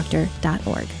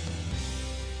drdoctor.org.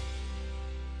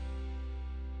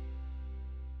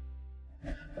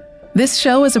 This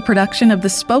show is a production of the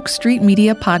Spoke Street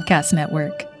Media Podcast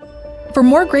Network. For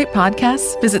more great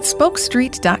podcasts, visit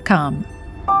spokestreet.com.